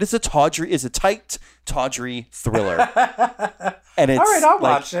thriller. It's a tight, tawdry thriller. And it's all right, I'll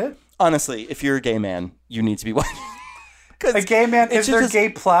watch it. Honestly, if you're a gay man, you need to be watching. A gay man? Is there gay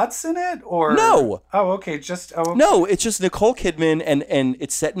plots in it, or no? Oh, okay. No. It's just Nicole Kidman, and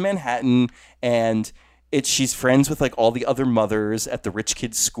it's set in Manhattan, and she's friends with like all the other mothers at the rich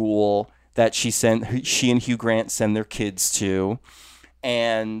kids' school that she and Hugh Grant send their kids to,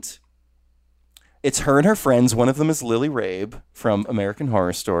 and it's her and her friends. One of them is Lily Rabe from American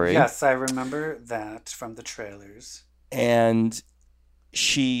Horror Story. Yes, I remember that from the trailers. And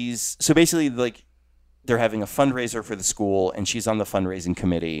so basically like they're having a fundraiser for the school, and she's on the fundraising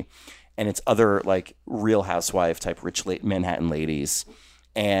committee, and it's other like Real Housewife type rich Manhattan ladies,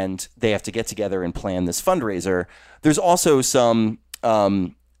 and they have to get together and plan this fundraiser. There's also some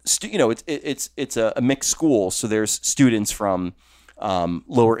it's a mixed school, so there's students from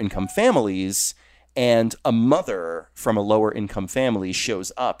lower income families, and a mother from a lower income family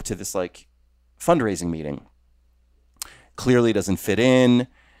shows up to this like fundraising meeting. Clearly doesn't fit in.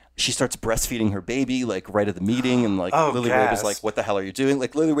 She starts breastfeeding her baby like right at the meeting, and like Lily Rabe is like, "What the hell are you doing?"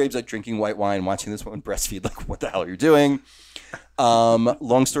 Like Lily Rabe's like drinking white wine, watching this woman breastfeed. Like, what the hell are you doing?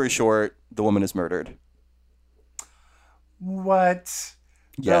 Long story short, the woman is murdered. What?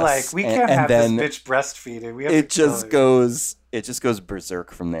 Yes. They're like, we can't have this bitch breastfeeding. We have it just goes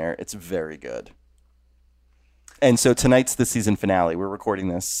berserk from there. It's very good. And so tonight's the season finale. We're recording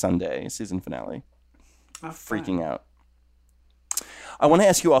this Sunday, season finale. Oh, freaking out. I want to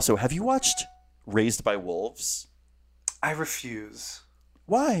ask you also, have you watched Raised by Wolves? I refuse.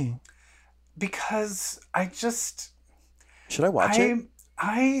 Why? Because I just... Should I watch it?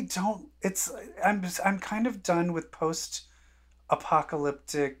 I don't... I'm kind of done with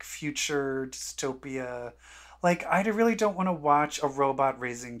post-apocalyptic future dystopia. Like, I really don't want to watch a robot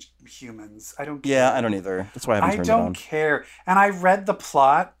raising humans. I don't care. Yeah, I don't either. That's why I haven't turned it on. I don't care. And I read the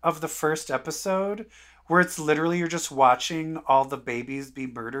plot of the first episode, where it's literally you're just watching all the babies be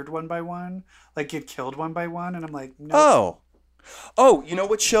murdered one by one, like get killed one by one, and I'm like, no. Oh, you know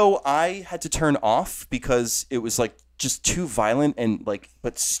what show I had to turn off because it was like just too violent and like,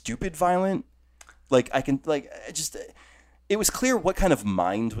 but stupid violent. Like it was clear what kind of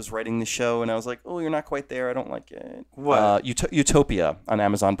mind was writing the show, and I was like, oh, you're not quite there. I don't like it. What? Utopia on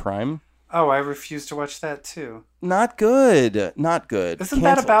Amazon Prime. Oh, I refuse to watch that too. Not good. Not good. Isn't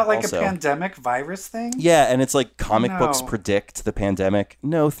that about like a pandemic virus thing? Yeah, and it's like comic books predict the pandemic.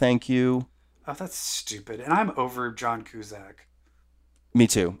 No, thank you. Oh, that's stupid. And I'm over John Cusack. Me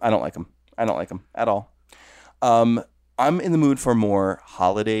too. I don't like him. I don't like him at all. I'm in the mood for more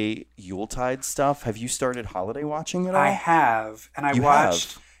holiday Yuletide stuff. Have you started holiday watching at all? I have. And I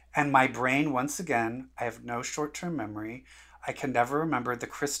watched, and my brain, once again, I have no short-term memory. I can never remember the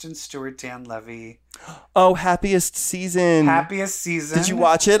Kristen Stewart, Dan Levy. Oh, Happiest Season. Happiest Season. Did you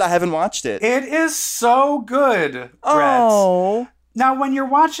watch it? I haven't watched it. It is so good, Brett. Oh. Now, when you're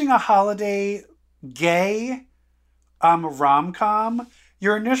watching a holiday gay rom-com,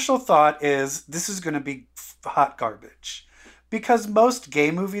 your initial thought is, this is going to be hot garbage. Because most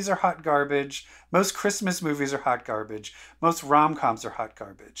gay movies are hot garbage. Most Christmas movies are hot garbage. Most rom-coms are hot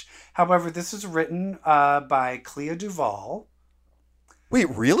garbage. However, this is written by Clea Duvall. Wait,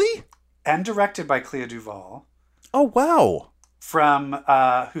 really? And directed by Clea Duvall. Oh, wow. From,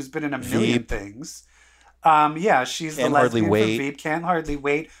 who's been in a million things. Yeah, she's the lesbian for Veep. Can't Hardly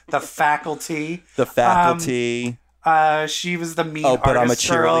Wait. The Faculty. The Faculty. She was the mean artist girl. Oh, but I'm a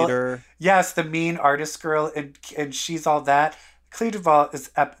cheerleader. Girl. Yes, the mean artist girl, and she's all that. Clea Duvall is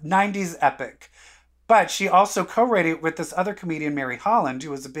 90s epic. But she also co-wrote with this other comedian, Mary Holland,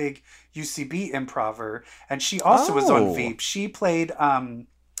 who was a big UCB improver, and she also was on Veep. She played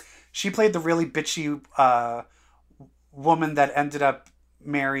the really bitchy woman that ended up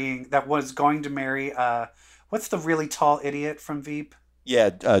was going to marry what's the really tall idiot from Veep? Yeah,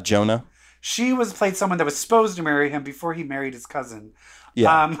 Jonah. She played someone that was supposed to marry him before he married his cousin.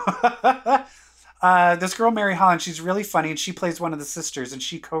 Yeah. This girl, Mary Holland, she's really funny, and she plays one of the sisters, and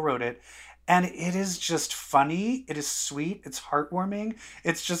she co-wrote it. And it is just funny. It is sweet. It's heartwarming.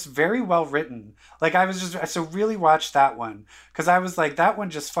 It's just very well written. Like, so really watch that one. Because I was like, that one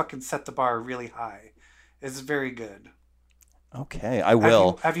just fucking set the bar really high. It's very good. Okay, I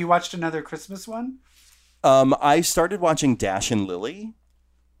will. Have you watched another Christmas one? I started watching Dash and Lily.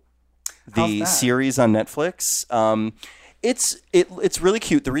 the that? series on Netflix. It's really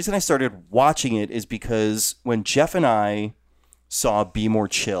cute. The reason I started watching it is because when Jeff and I saw Be More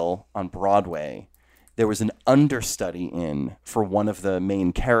Chill on Broadway, there was an understudy in for one of the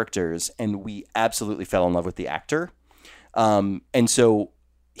main characters, and we absolutely fell in love with the actor. And so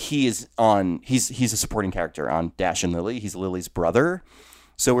he's a supporting character on Dash and Lily. He's Lily's brother.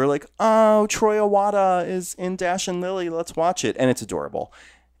 So we're like, oh, Troy Awada is in Dash and Lily. Let's watch it. And it's adorable.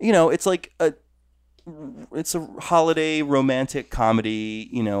 You know, it's like it's a holiday romantic comedy,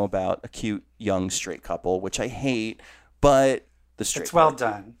 you know, about a cute young straight couple, which I hate, but it's well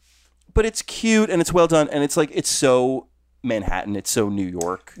done. But it's cute and it's well done, and it's like it's so Manhattan, it's so New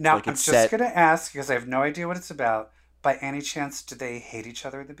York. Now, like I'm just gonna ask because I have no idea what it's about. By any chance, do they hate each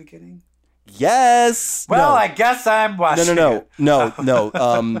other at the beginning? Yes. Well, no. I guess I'm watching. No. No,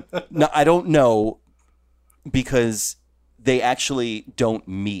 I don't know, because they actually don't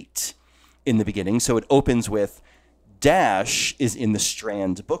meet in the beginning. So it opens with Dash is in the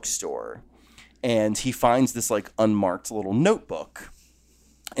Strand bookstore, and he finds this like unmarked little notebook,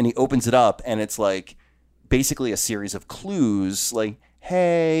 and he opens it up, and it's like basically a series of clues, like,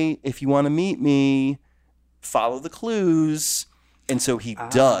 hey, if you want to meet me, follow the clues. And so he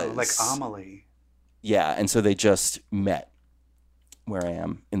does. Like Amelie. Yeah, and so they just met where I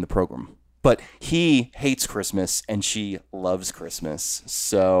am in the program. But he hates Christmas and she loves Christmas.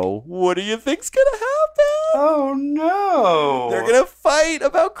 So what do you think's gonna happen? Oh no! They're gonna fight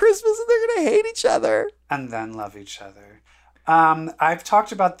about Christmas and they're gonna hate each other. And then love each other. I've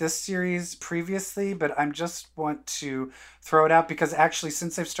talked about this series previously, but I just want to throw it out because actually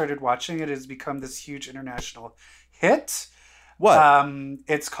since I've started watching it, it has become this huge international hit. What?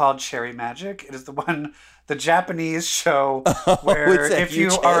 It's called Cherry Magic. It is the Japanese show where if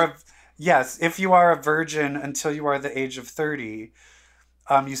you are a virgin until you are the age of 30,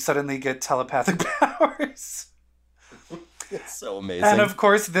 you suddenly get telepathic powers. It's so amazing. And of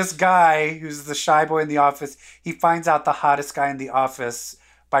course, this guy who's the shy boy in the office, he finds out the hottest guy in the office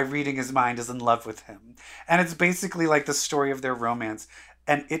by reading his mind is in love with him. And it's basically like the story of their romance.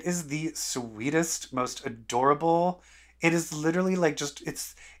 And it is the sweetest, most adorable. It is literally like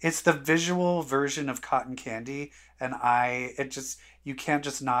it's the visual version of Cotton Candy. And you can't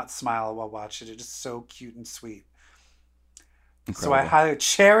just not smile while watching it. It is so cute and sweet. Incredible. So I highly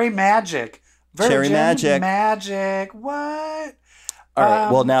Cherry Magic. Virgin Magic. What? All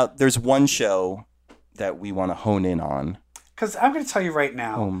right. Well, now there's one show that we want to hone in on. Because I'm going to tell you right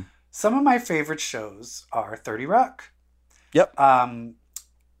now, some of my favorite shows are 30 Rock. Yep.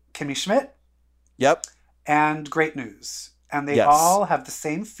 Kimmy Schmidt. Yep. And Great News. And they all have the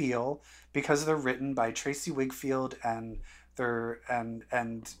same feel because they're written by Tracy Wigfield and they're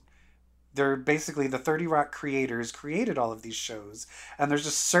basically the 30 Rock creators created all of these shows. And there's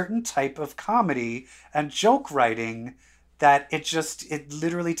a certain type of comedy and joke writing that it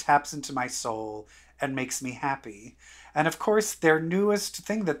literally taps into my soul and makes me happy. And of course, their newest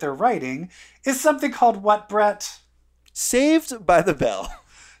thing that they're writing is something called what, Brett? Saved by the Bell.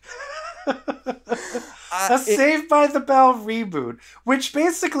 Saved by the Bell reboot, which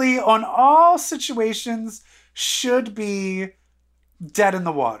basically on all situations should be dead in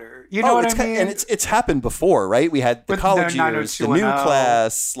the water. You know what I mean? And it's happened before, right? We had the college years, the new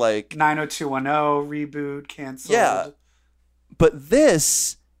class, like 90210 reboot canceled. Yeah. But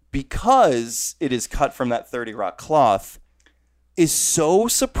this, because it is cut from that 30 Rock cloth, is so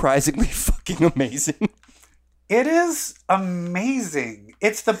surprisingly fucking amazing. It is amazing.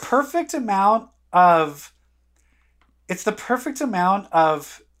 It's the perfect amount of the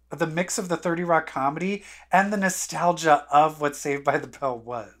mix of the 30 Rock comedy and the nostalgia of what Saved by the Bell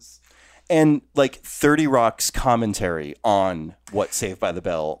was. And like 30 Rock's commentary on what Saved by the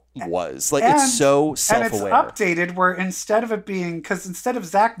Bell was. Like it's so self-aware. And it's updated where instead of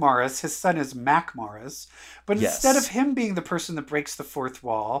Zach Morris, his son is Mac Morris. But instead of him being the person that breaks the fourth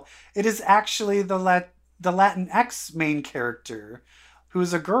wall, it is actually the Latinx main character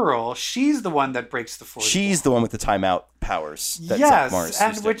who's a girl. She's the one that breaks the fourth wall. She's the one with the timeout powers that Zach Morris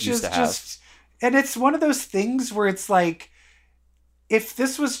used to have. And it's one of those things where it's like, if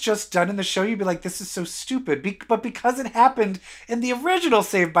this was just done in the show, you'd be like, this is so stupid. But because it happened in the original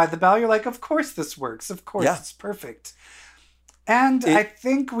Saved by the Bell, you're like, of course this works. Of course, it's perfect. And I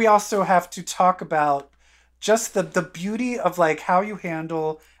think we also have to talk about just the beauty of like how you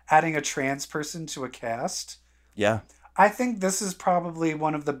handle adding a trans person to a cast. Yeah. I think this is probably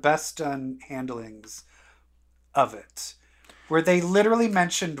one of the best done handlings of it. Where they literally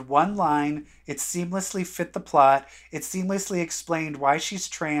mentioned one line, it seamlessly fit the plot, it seamlessly explained why she's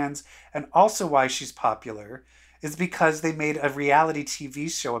trans and also why she's popular. is because they made a reality TV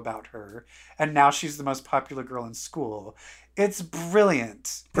show about her, and now she's the most popular girl in school. It's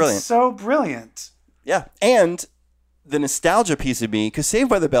brilliant. Brilliant. It's so brilliant. Yeah. And the nostalgia piece of me, because Saved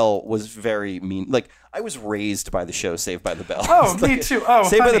by the Bell was very mean. Like, I was raised by the show Saved by the Bell. Oh, me too. Oh,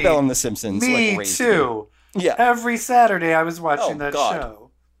 Saved by the honey. Bell and The Simpsons. Me raised too. Me. Yeah. Every Saturday I was watching that God.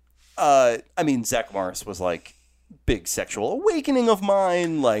 show. I mean, Zach Morris was like big sexual awakening of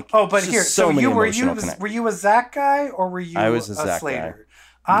mine. Like, Oh, but just here, so so many you emotional connections. were you a Zach guy or were you I was a Zach guy. Slater?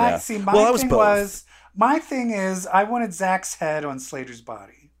 Yeah. I see. My Well, I was thing both. was my thing is I wanted Zach's head on Slater's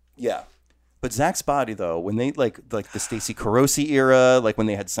body. Yeah. But Zach's body, though, when they like the Stacey Carosi era, like when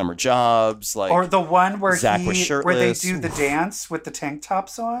they had summer jobs, like Or the one where Zach was where they shirtless. do the dance with the tank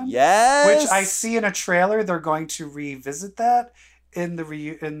tops on. yes, Which I see in a trailer. They're going to revisit that in the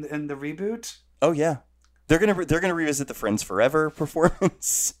in the reboot. Oh yeah, they're gonna revisit the Friends Forever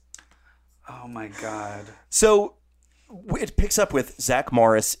performance. Oh my god. So it picks up with Zach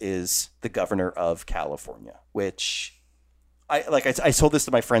Morris is the governor of California, which I told this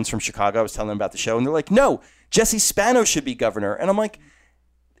to my friends from Chicago. I was telling them about the show, and they're like, "No, Jesse Spano should be governor." And I'm like,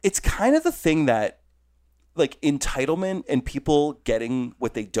 it's kind of the thing that, like, entitlement and people getting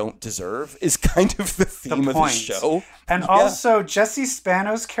what they don't deserve is kind of the theme of the point. show. And also, Jesse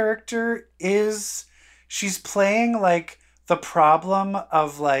Spano's character she's playing like the problem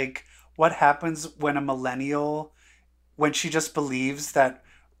of like what happens when a millennial, when she just believes that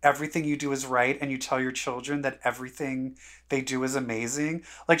everything you do is right and you tell your children that everything they do is amazing.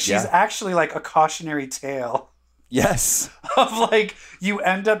 Like she's actually like a cautionary tale Yes. of like you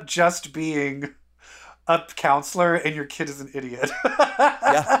end up just being a counselor and your kid is an idiot.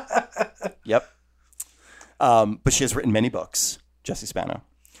 Yeah. Yep. But she has written many books, Jessie Spano.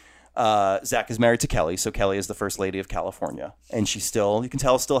 Zach is married to Kelly, so Kelly is the first lady of California. And she still, you can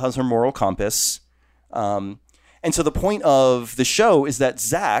tell, still has her moral compass. And so the point of the show is that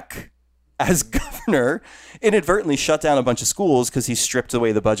Zach, as governor, inadvertently shut down a bunch of schools because he stripped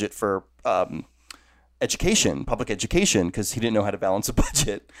away the budget for education, public education, because he didn't know how to balance a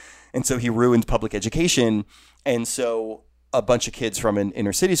budget. And so he ruined public education. And so a bunch of kids from an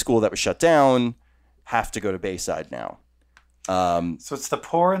inner city school that was shut down have to go to Bayside now. So it's the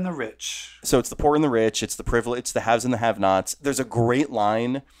poor and the rich. So it's the poor and the rich. It's the privileged. It's the haves and the have-nots. There's a great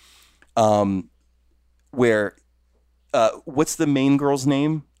line where what's the main girl's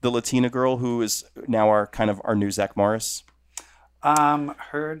name? The Latina girl who is now our new Zach Morris.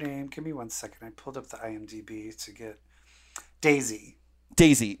 Her name. Give me 1 second. I pulled up the IMDb to get Daisy.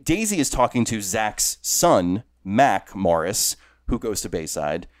 Daisy is talking to Zach's son, Mac Morris, who goes to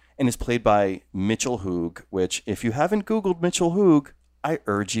Bayside, and is played by Mitchell Hoog, which, if you haven't Googled Mitchell Hoog, I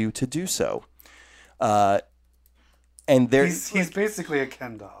urge you to do so. And He's basically a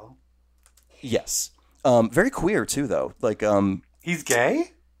Ken doll. Yes. Very queer, too, though. Like, He's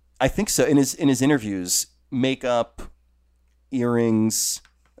gay? I think so. In his interviews, makeup, earrings,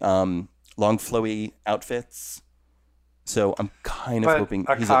 long flowy outfits. So I'm kind of But hoping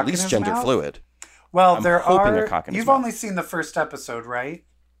a he's cock at in least his gender mouth? fluid. Well, I'm there hoping a are. cock in his You've mouth. only seen the first episode, right?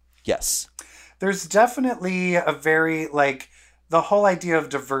 Yes. There's definitely a very, like, the whole idea of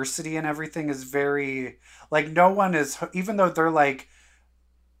diversity and everything is very, like, no one is, even though they're like,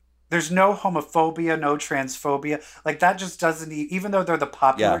 there's no homophobia, no transphobia. Like, that just doesn't, even though they're the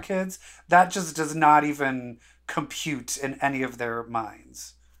popular kids, that just does not even compute in any of their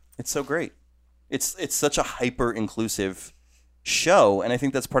minds. It's so great. It's such a hyper inclusive show, and I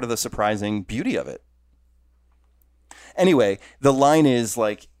think that's part of the surprising beauty of it. Anyway, the line is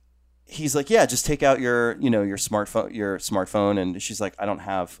like, he's like, yeah, just take out your smartphone, and she's like, I don't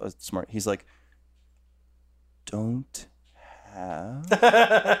have a smart. He's like, don't have.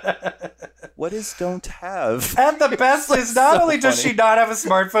 What is don't have? And the best is not so only does funny. she not have a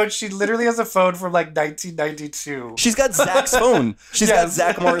smartphone, she literally has a phone from like 1992. She's got Zach's phone. She's got Yes.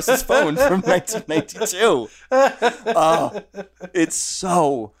 Zach Morris's phone from 1992. Oh, it's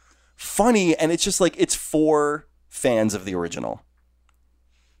so funny, and it's just like it's for fans of the original,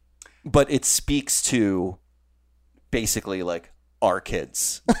 but it speaks to basically like our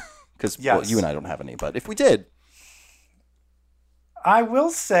kids because Yes. you and I don't have any, but if we did, I will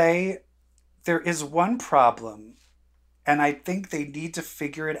say there is one problem, and I think they need to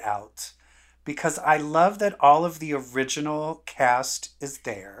figure it out, because I love that all of the original cast is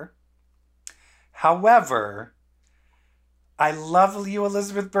there. However, I love you,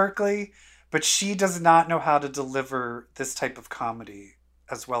 Elizabeth Berkley, but she does not know how to deliver this type of comedy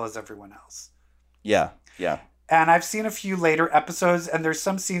as well as everyone else. yeah. And I've seen a few later episodes, and there's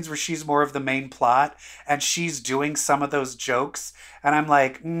some scenes where she's more of the main plot, and she's doing some of those jokes. And I'm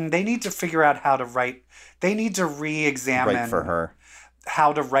like, they need to figure out how to write. They need to re-examine Right for her.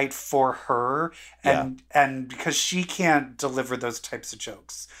 how to write for her, and because she can't deliver those types of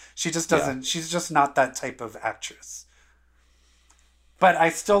jokes. She just doesn't. She's just not that type of actress. But I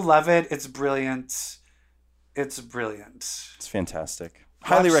still love it. It's brilliant. It's brilliant. It's fantastic. Watch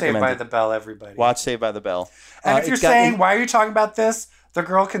Highly Saved recommend by it. the Bell, everybody. Watch Saved by the Bell. And if you're it's got- saying, why are you talking about this? The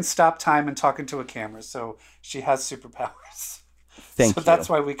girl can stop time and talk into a camera, so she has superpowers. Thank So you. that's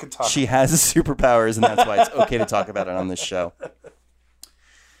why we could talk. She has superpowers, and that's why it's okay to talk about it on this show.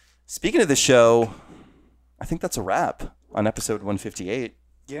 Speaking of the show, I think that's a wrap on episode 158.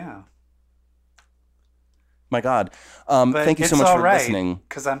 Yeah. My God. But Thank you so it's much all for right, listening.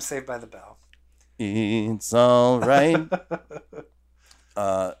 because I'm Saved by the Bell. It's all right.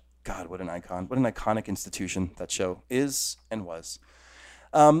 God, what an icon. What an iconic institution that show is and was.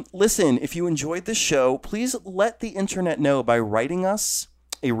 Listen, if you enjoyed this show, please let the internet know by writing us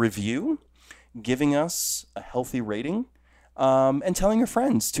a review, giving us a healthy rating, and telling your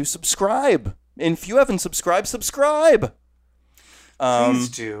friends to subscribe. And if you haven't subscribed, subscribe. Please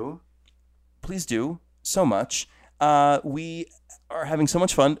do. Please do so much. We are having so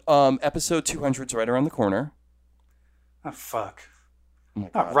much fun. Episode 200 is right around the corner. Oh, fuck. Oh my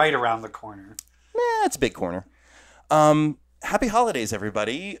Not God. right around the corner. It's a big corner. Happy holidays,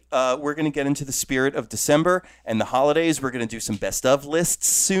 everybody. We're going to get into the spirit of December and the holidays. We're going to do some best of lists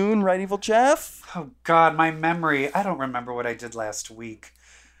soon, right, Evil Jeff? Oh, God, my memory. I don't remember what I did last week.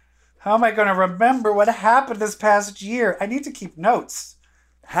 How am I going to remember what happened this past year? I need to keep notes.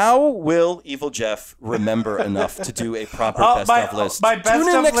 How will Evil Jeff remember enough to do a proper best of list? My best Tune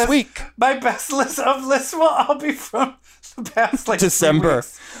in of next list, week. My best list of lists will all be from the past, like, 3 December.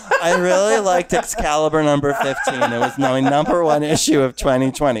 weeks. I really liked Excalibur number 15. It was my number one issue of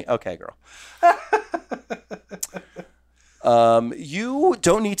 2020. Okay, girl. You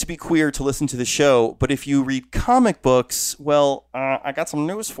don't need to be queer to listen to the show, but if you read comic books, well, I got some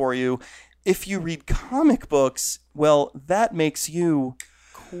news for you. If you read comic books, well, that makes you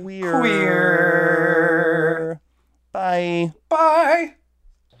queer. Queer. Bye. Bye.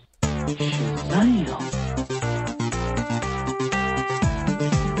 Shazam!